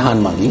වැඩසටහන්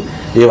මගින්,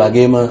 ඒ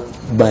වගේම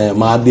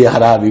මාධ්‍ය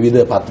හරහා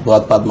විවිධ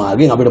පුවත්පත්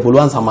මාර්ගයෙන් අපිට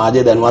පුළුවන්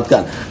සමාජය දැනුවත්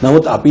කරන්න.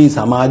 නමුත් අපි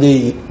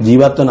සමාජයේ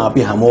ජීවත් වන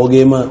අපි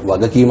හැමෝගෙම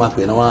වගකීමක්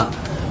වෙනවා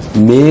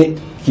මේ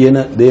කියන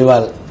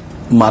දේවල්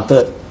මත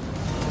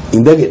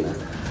ඉඳගෙන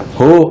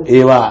හෝ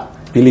ඒවා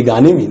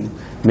පිළිගනිමින්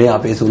මේ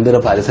අපේ සුන්දර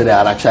පරිසරය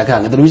ආරක්ෂා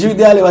කරන්න. ඒතර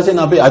විශ්වවිද්‍යාලයේ වශයෙන්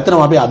අපි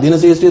අතනම අපේ අධ්‍යයන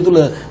ශාස්ත්‍රය තුල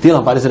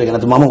තියෙන පරිසරය ගැන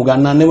මම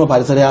උගන්වන්නේම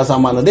පරිසරය හා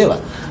සම්බන්ධ දේවල්.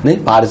 නේ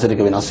පාරිසරික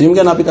වෙනස් වීම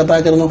ගැන අපි කතා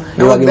කරනවා.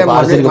 ඒ වගේම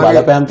පාරිසරික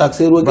බලපෑම්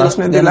තක්සේරුව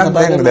ප්‍රශ්න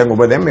දෙකක් දැන්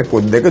ඔබ දැන් මේ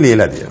පොත් දෙක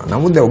ලියලා තියෙනවා.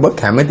 නමුත් දැන් ඔබ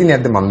කැමති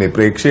නැද්ද මම මේ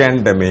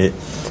ප්‍රේක්ෂකයන්ට මේ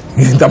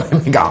තමයි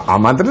මේක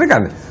ආමන්ත්‍රණය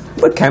කරන්නේ.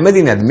 ඔබ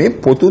කැමති නැද්ද මේ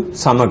පොතුත්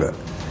සමග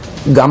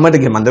ගමට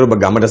ගිහින් ඔබ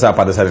ගමට සහ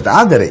පරිසරයට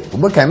ආදරේ.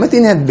 ඔබ කැමති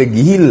නැද්ද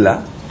ගිහිල්ලා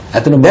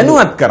ඇත්තටම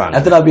දැනුවත් කරන්න.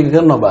 ඇත්තට අපි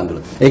කරනවා බඳුල.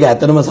 ඒක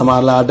ඇත්තටම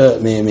සමහරලාට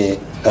මේ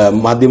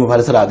මධ්‍යම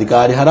පරිසර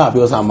අධිකාරිය හරහා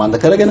අපිව සම්බන්ධ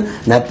කරගෙන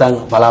නැත්නම්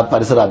පළාත්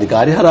පරිසර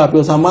අධිකාරිය හරහා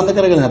අපිව සම්බන්ධ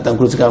කරගෙන නැත්නම්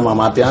කෘෂිකර්ම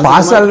අමාත්‍යාංශ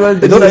පාසල්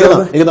වලට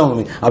ඒක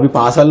තමයි අපි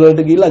පාසල්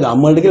වලට ගිහිල්ලා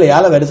ගම් වලට ගිහිල්ලා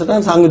එයාලා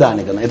වැඩසටහන්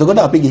සංවිධානය කරනවා. එතකොට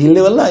අපි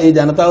ගිහිල්ලා ඒ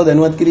ජනතාව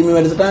දැනුවත් කිරීමේ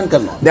වැඩසටහන්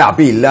කරනවා. දැන්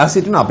අපි ඉල්ලා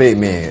සිටින අපේ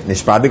මේ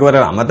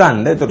නිෂ්පාදකවරයා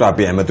අමතන්න. එතකොට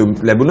අපි ඇමතුම්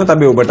ලැබුණොත්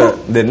අපි ඔබට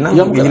දෙන්න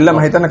ගිහිල්ලා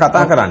මම හිතන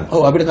කතා කරන්න.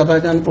 ඔව් අපිට කතා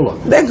කරන්න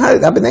පුළුවන්. දැන්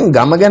හරි අපි දැන්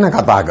ගම ගැන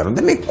කතා කරමු.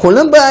 දැන් මේ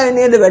කොළඹ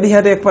නේද වැඩි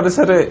හරියක්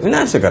පරිසර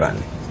විනාශ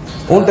කරන්නේ.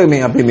 උන්ට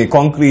මේ අපි මේ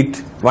කොන්ක්‍රීට්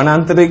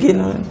වනාන්තරය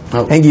කියනවා.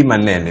 හැංගීමක්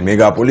නැහැ.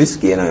 මේගා පොලිස්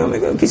කියනවා.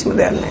 මේක කිසිම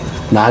දෙයක් නැහැ.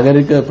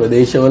 නාගරික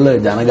ප්‍රදේශවල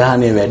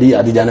ජනගහනය වැඩි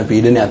අධිජන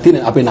පීඩනයක් තියෙන.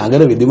 අපේ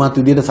නගර විධිමත්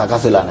විදිහට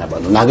සකස් වෙලා නැහැ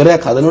බලන්න.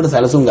 නගරයක් හදනකොට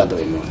සැලසුම්ගත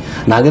වෙනවා.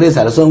 නගරයේ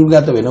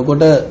සැලසුම්ගත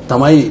වෙනකොට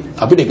තමයි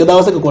අපිට එක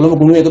දවසක කොළඹ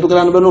කුණු එකතු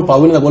කරන්න බැරුණු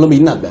පවුලක කොළඹ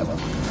ඉන්නත් බෑ.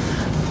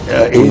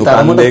 ඒ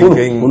තරමට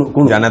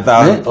කුණු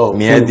ජනතාව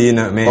මියදීන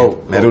මේ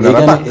මරුණ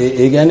රටක්.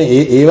 ඒ කියන්නේ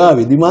ඒවා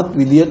විධිමත්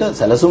විදියට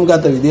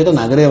සැලසුම්ගත විදියට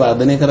නගරය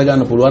වර්ධනය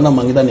කරගන්න පුළුවන් නම්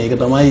මම හිතන්නේ ඒක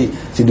තමයි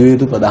සිදුවිය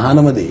යුතු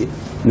ප්‍රධානම දේ.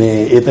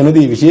 මේ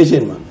එතනදී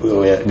විශේෂයෙන්ම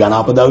ඔය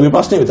ඝනාපදව්‍ය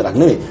ප්‍රශ්නේ විතරක්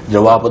නෙවෙයි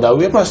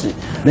ද්‍රවාපදව්‍ය ප්‍රශ්නේ.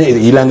 නේ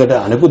ඊළඟට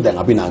අනිකුත් දැන්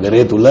අපි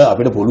නගරය තුල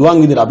අපිට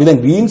පුළුවන් විදිහට අපි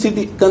දැන් ග්‍රීන්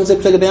සිටි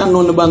කන්සෙප්ට් එකට යන්න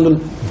ඕනේ බඳුන.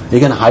 ඒ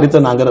කියන්නේ හරිත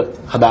නගර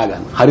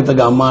හදාගන්න, හරිත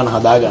ගම්මාන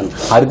හදාගන්න,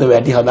 හරිත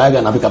වැටි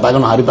හදාගන්න. අපි කතා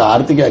කරන හරිත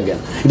ආර්ථිකයක් ගැන.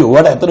 ඉතින්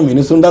ඕවට ඇත්තට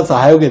මිනිසුන්ට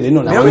සහයෝගය දෙන්න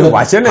ඕනේ. මේ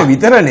වචන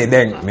විතරනේ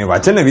දැන් මේ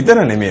වචන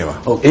විතරනේ මේවා.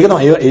 ඔව් ඒක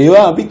තමයි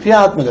ඒවා අපි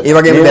ක්‍රියාත්මක. ඒ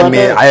වගේම දැන්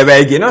මේ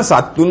අයවැය කියනවා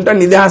සත්තුන්ට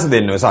නිදහස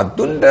දෙන්න ඕනේ.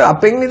 සත්තුන්ට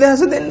අපෙන්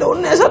නිදහස දෙන්න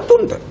ඕනේ නැහැ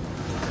සත්තුන්ට.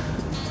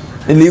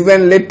 live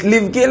and let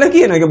live කියලා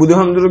කියන එක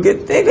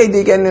බුදුහාමුදුරුවෝගෙත් ඒකයි.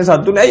 ඒ කියන්නේ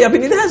සත්තුන් ඇයි අපි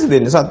නිදහස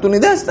දෙන්නේ? සත්තු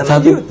නිදහස්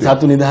තමයි.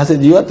 සත්තු නිදහසේ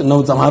ජීවත්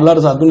නමුත්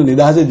සමහරවල්ලාට සත්තුන්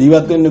නිදහසේ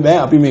ජීවත් වෙන්න බෑ.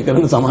 අපි මේ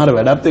කරන සමහර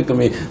වැඩත් එක්ක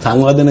මේ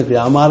සංවර්ධන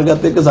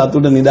ක්‍රියාමාර්ගات එක්ක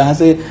සත්තුන්ට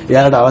නිදහසේ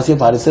එයාලට අවශ්‍ය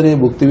පරිසරයේ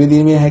භුක්ති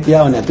විඳීමේ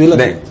හැකියාව නැති වෙලා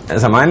දැන්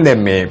සමාන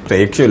දැන් මේ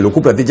ප්‍රේක්ෂක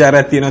ලොකු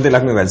ප්‍රතිචාරයක් තියෙනවා තේ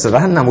ලක්ෂණ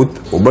වැඩසටහන.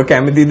 නමුත් ඔබ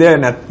කැමතිද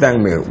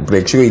නැත්නම් මේ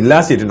ප්‍රේක්ෂකයෝ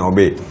ඉල්ලා සිටින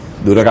ඔබේ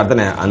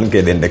දුරකථන අංකය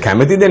දෙන්න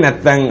කැමතිද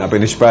නැත්නම් අපේ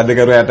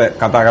නිෂ්පාදකවරයාට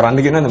කතා කරන්න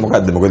කියනවද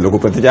මොකද්ද? මොකද ලොකු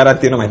ප්‍රතිචාරයක්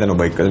තියෙනවා මම හිතන්නේ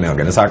ඔබ එක්ක මේවා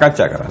ගැන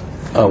සාකච්ඡා කරන්න.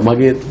 ඔව්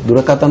මගේ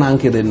දුරකථන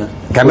අංකය දෙන්න.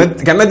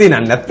 කැමති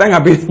නම් නැත්නම්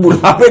අපි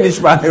අපේ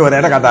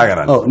නිෂ්පාදකවරයාට කතා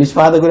කරන්න. ඔව්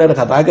නිෂ්පාදකවරයාට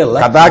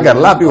කතා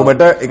කරලා අපි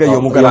ඔබට ඒක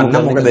යොමු කරන්න.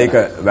 මොකද ඒක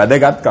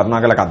වැදගත්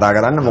කරුණාකරලා කතා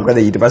කරන්න. මොකද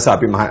ඊට පස්සේ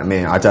අපි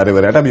මේ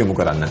ආචාර්යවරයාට අපි යොමු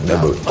කරන්න.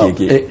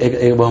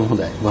 ඒක බොහොම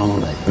හොඳයි. බොහොම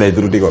හොඳයි. ඒ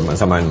දුරු ටික මම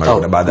සමාන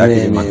මකට බාධා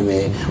කිරීම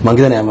මම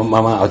කියන්නේ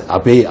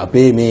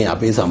මම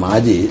අපේ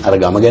සමාජයේ අර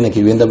ගම ගැන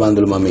කිව්වෙන්ද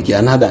බඳුළු මම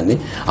කියන්න හදන්නේ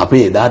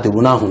අපේ එදා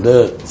තිබුණා හොඳ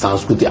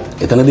සංස්කෘතියක්.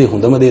 එතනදී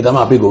හොඳම දේ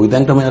තමයි අපි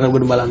ගොවිතැන්ටම අරගෙන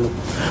බලන්න.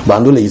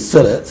 බඳුළ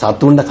ඉස්සර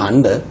සත්තුන්ට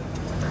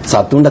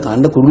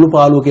කණ්ඩ කුරුළු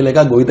පාළුව කියලා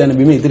එකක් ගොවිතැන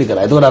බිම ඉතිරි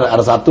කරා. ඒකෝර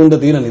අර සත්තුන්ට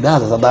තියෙන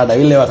නිදහස සදාට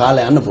ඇවිල්ලා ඒවා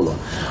කාලේ යන්න පුළුවන්.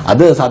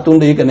 අද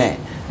සත්තුන්ට ඒක නැහැ.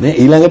 නේ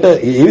ඊළඟට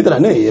ඒ විතර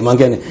නෙවෙයි මම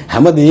කියන්නේ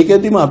හැම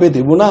දෙයකදීම අපේ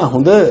තිබුණා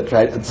හොඳ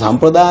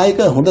සම්ප්‍රදායික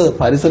හොඳ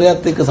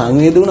පරිසරයත් එක්ක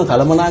සංවේදී වුණ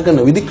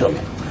කළමනාකරන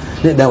විධික්‍රමය.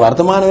 නේ දැන්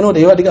වර්තමාන වෙනකොට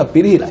ඒවා ටිකක්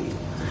පිරිහිලා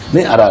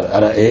නේ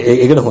අර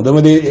ඒකට හොඳම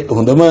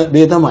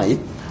දේ තමයි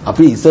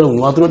අපි ඉස්සර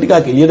උණු වතුර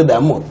ටිකක් එළියට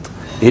දැම්මොත්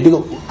ඒ ටික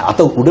අත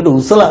උඩට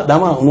උස්සලා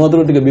දම උණු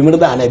වතුර ටික බිමට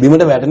දාන්නේ.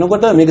 බිමට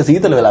වැටෙනකොට මේක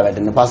සීතල වෙලා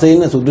වැටෙනවා. පස්සේ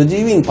ඉන්න සුද්ධ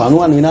ජීවීන්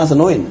පණුවන් විනාශ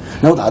නොවෙන්න.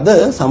 නමුත් අද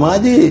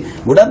සමාජයේ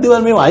ගොඩක්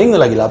දේවල් මේව අයින්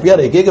වෙලා ගිහලා අපි අර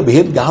එක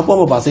බෙහෙත්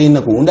ගහපුවම පස්සේ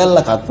ඉන්න කුණ්ඩල්ල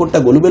කත්පොට්ට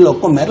ගොළුබෙල්ල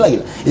ඔක්කොම මැරලා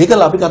ගිහලා.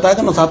 ඒකල අපි කතා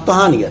කරන සත්ව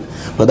හානි ගැන.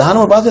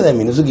 ප්‍රධානම පස්සේ දැන්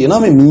මිනිස්සු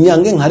කියනවා මේ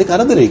මීයන්ගෙන් හරි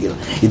කරදරේ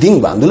කියලා.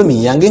 ඉතින් බඳුල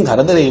මීයන්ගෙන්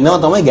කරදරේ එනවා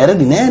තමයි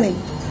ගැරඩි නෑනේ.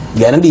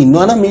 ගැරන්ටි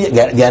ඉන්නවා නම් මේ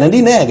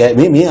ගැරන්ටි නෑ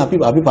මේ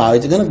අපි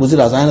පාවිච්චි කරන කුසි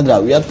රසායන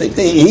ද්‍රව්‍යات එක්ක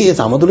ඒ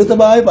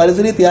සමතුලිතභාවය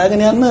පරිසරයේ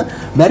තියාගෙන යන්න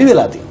බැරි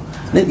වෙලා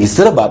තියෙනවා නේ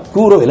ඉස්සර බත්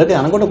කූර වෙලට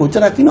යනකොට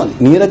කොච්චරක් ඉන්නවද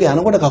නීරක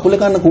යනකොට කකුල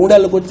කන්න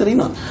කූඩැල්ල කොච්චර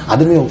ඉන්නවද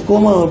අද මේ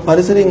ඔක්කොම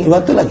පරිසරයෙන්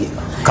ඉවත් වෙලා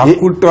ගියා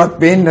කකුල්ටවත්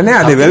පේන්නේ නෑ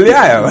අද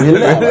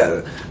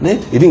වෙල්යාව නේ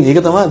ඉතින් ඒක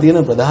තමයි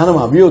තියෙන ප්‍රධානම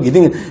අභියෝගය.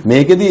 ඉතින්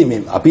මේකෙදී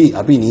මේ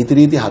අපි නීති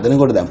රීති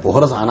හදනකොට දැන්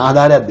පොහොර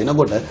සානාධාරයක්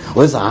දෙනකොට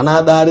ওই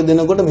සානාධාරය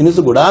දෙනකොට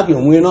මිනිස්සු ගොඩාක්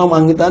යොමු වෙනවා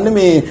මං හිතන්නේ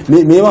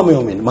මේවා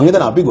මම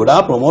හිතන්නේ අපි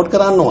ගොඩාක් ප්‍රොමෝට්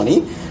කරන්න ඕනි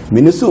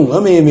මිනිස්සුන්ව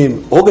මේ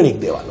ඕගනික්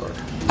දේවල් වලට.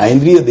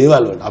 අයින්ද්‍රිය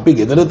දේවල් වලට. අපි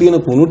ගෙදර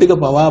තියෙන කුණු ටික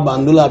පවා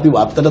බඳුලා අපි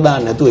වත්තට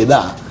දාන්න නැතුව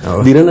එදා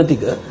දිරන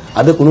ටික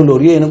අද කුණු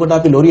ලොරිය එනකොට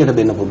අපි ලොරියට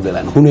දෙන්න පුරුදු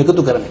වෙලා කුණු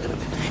එකතු කරන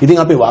එකට. ඉතින්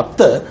අපේ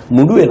වත්ත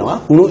මුඩු වෙනවා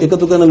කුණු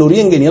එකතු කරන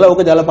ලොරියෙන් ගෙනියලා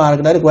ඕක ජල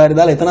පාරකට හරි කොහරි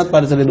දාලා එතනත්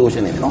පරිසරයේ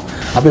දෝෂණය වෙනවා.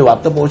 අපේ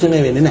වත්ත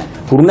පෝෂණය වෙන්නේ නැහැ.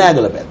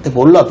 කුරුණෑගල පැත්තේ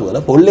පොල් අතු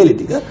වල පොල් එලි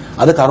ටික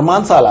අද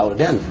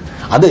කර්මාන්තශාලාවලට යන්නේ.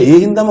 අද ඒ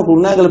හින්දාම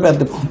කුරුණෑගල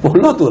පැත්තේ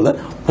පොල් අතු වල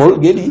පොල්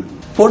ගෙඩි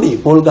පොඩි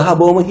පොල් ගහ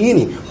බොහොම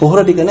හීනි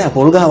පොහොර ටික නැහැ.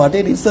 පොල් ගහ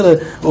වටේට ඉස්සර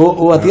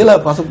ඕවා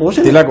තියලා පස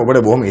පෝෂණය. තිලක්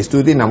ඔබට බොහොම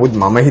ස්තුතියි. නමුත්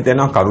මම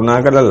හිතනවා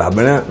කරුණාකරලා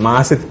ලබන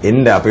මාසෙත්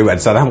එන්න අපේ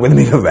වැඩසටහන මොකද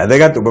මේක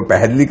වැදගත්. ඔබ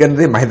පැහැදිලි කරන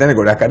දේ මම හිතන්නේ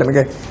ගොඩක් අයට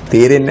මේක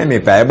තේරෙන්නේ නැහැ.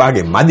 මේ පැය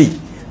භාගෙ මදි.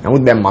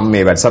 නමුත් දැන් මම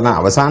මේ වැඩසටහන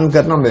අවසන්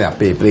කරනවා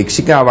අපේ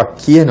ප්‍රේක්ෂිකාවක්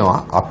කියනවා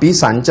අපි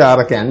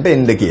සංචාරකයන්ට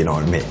එන්න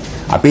කියනවා මේ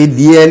අපේ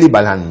දියඇලි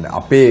බලන්න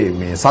අපේ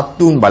මේ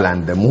සත්තුන්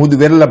බලන්න මුහුදු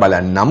වෙරළ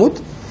බලන්න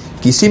නමුත්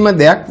කිසිම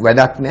දෙයක්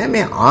වැඩක් නැහැ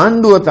මේ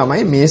ආණ්ඩුව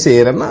තමයි මේ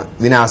සේරම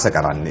විනාශ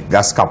කරන්නේ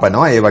ගස්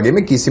කපනවා ඒ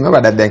වගේම කිසිම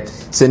වැඩක් දැන්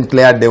සෙන්ට්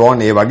ක්ලෙයාර්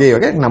ඩෙවොන් ඒ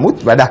වගේ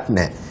නමුත් වැඩක්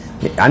නැහැ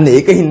අන්න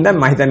ඒකින්ද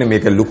මම හිතන්නේ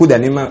මේක ලොකු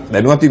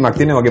දැනුවත් වීමක්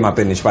තියෙනවා වගේම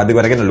අපේ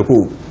නිෂ්පාදකවරගෙන ලොකු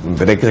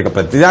ප්‍රේක්ෂක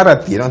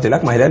ප්‍රතිචාරයක් තියෙනවා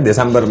තිලක් මම හිතන්නේ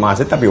දෙසැම්බර්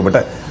මාසෙත් අපි ඔබට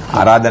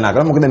ආරාධනා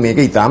කරමු මොකද මේක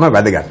ඊටාම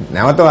වැදගත්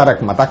නැවත වරක්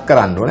මතක්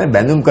කරන්න ඕනේ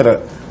බැඳුම් කර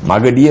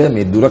මගඩිය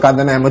මේ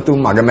දුරකථන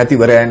ඇමතුම්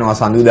අගමැතිවරයා එනවා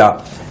සඳුදා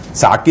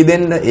සාක්ෂි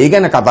දෙන්න ඒ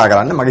ගැන කතා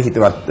කරන්න මගේ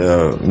හිතවත්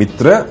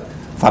මිත්‍ර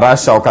ෆරාස්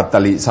ෂෞකත්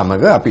අලි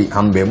සමග අපි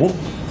හම්බෙමු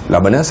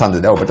ලබන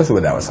සඳුදා ඔබට සුබ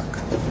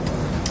දවසක්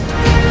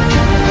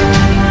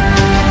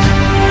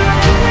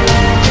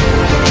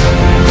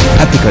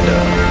ඇතිකඩ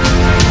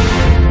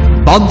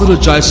බන්දුර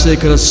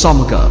ජයසේකර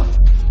සමග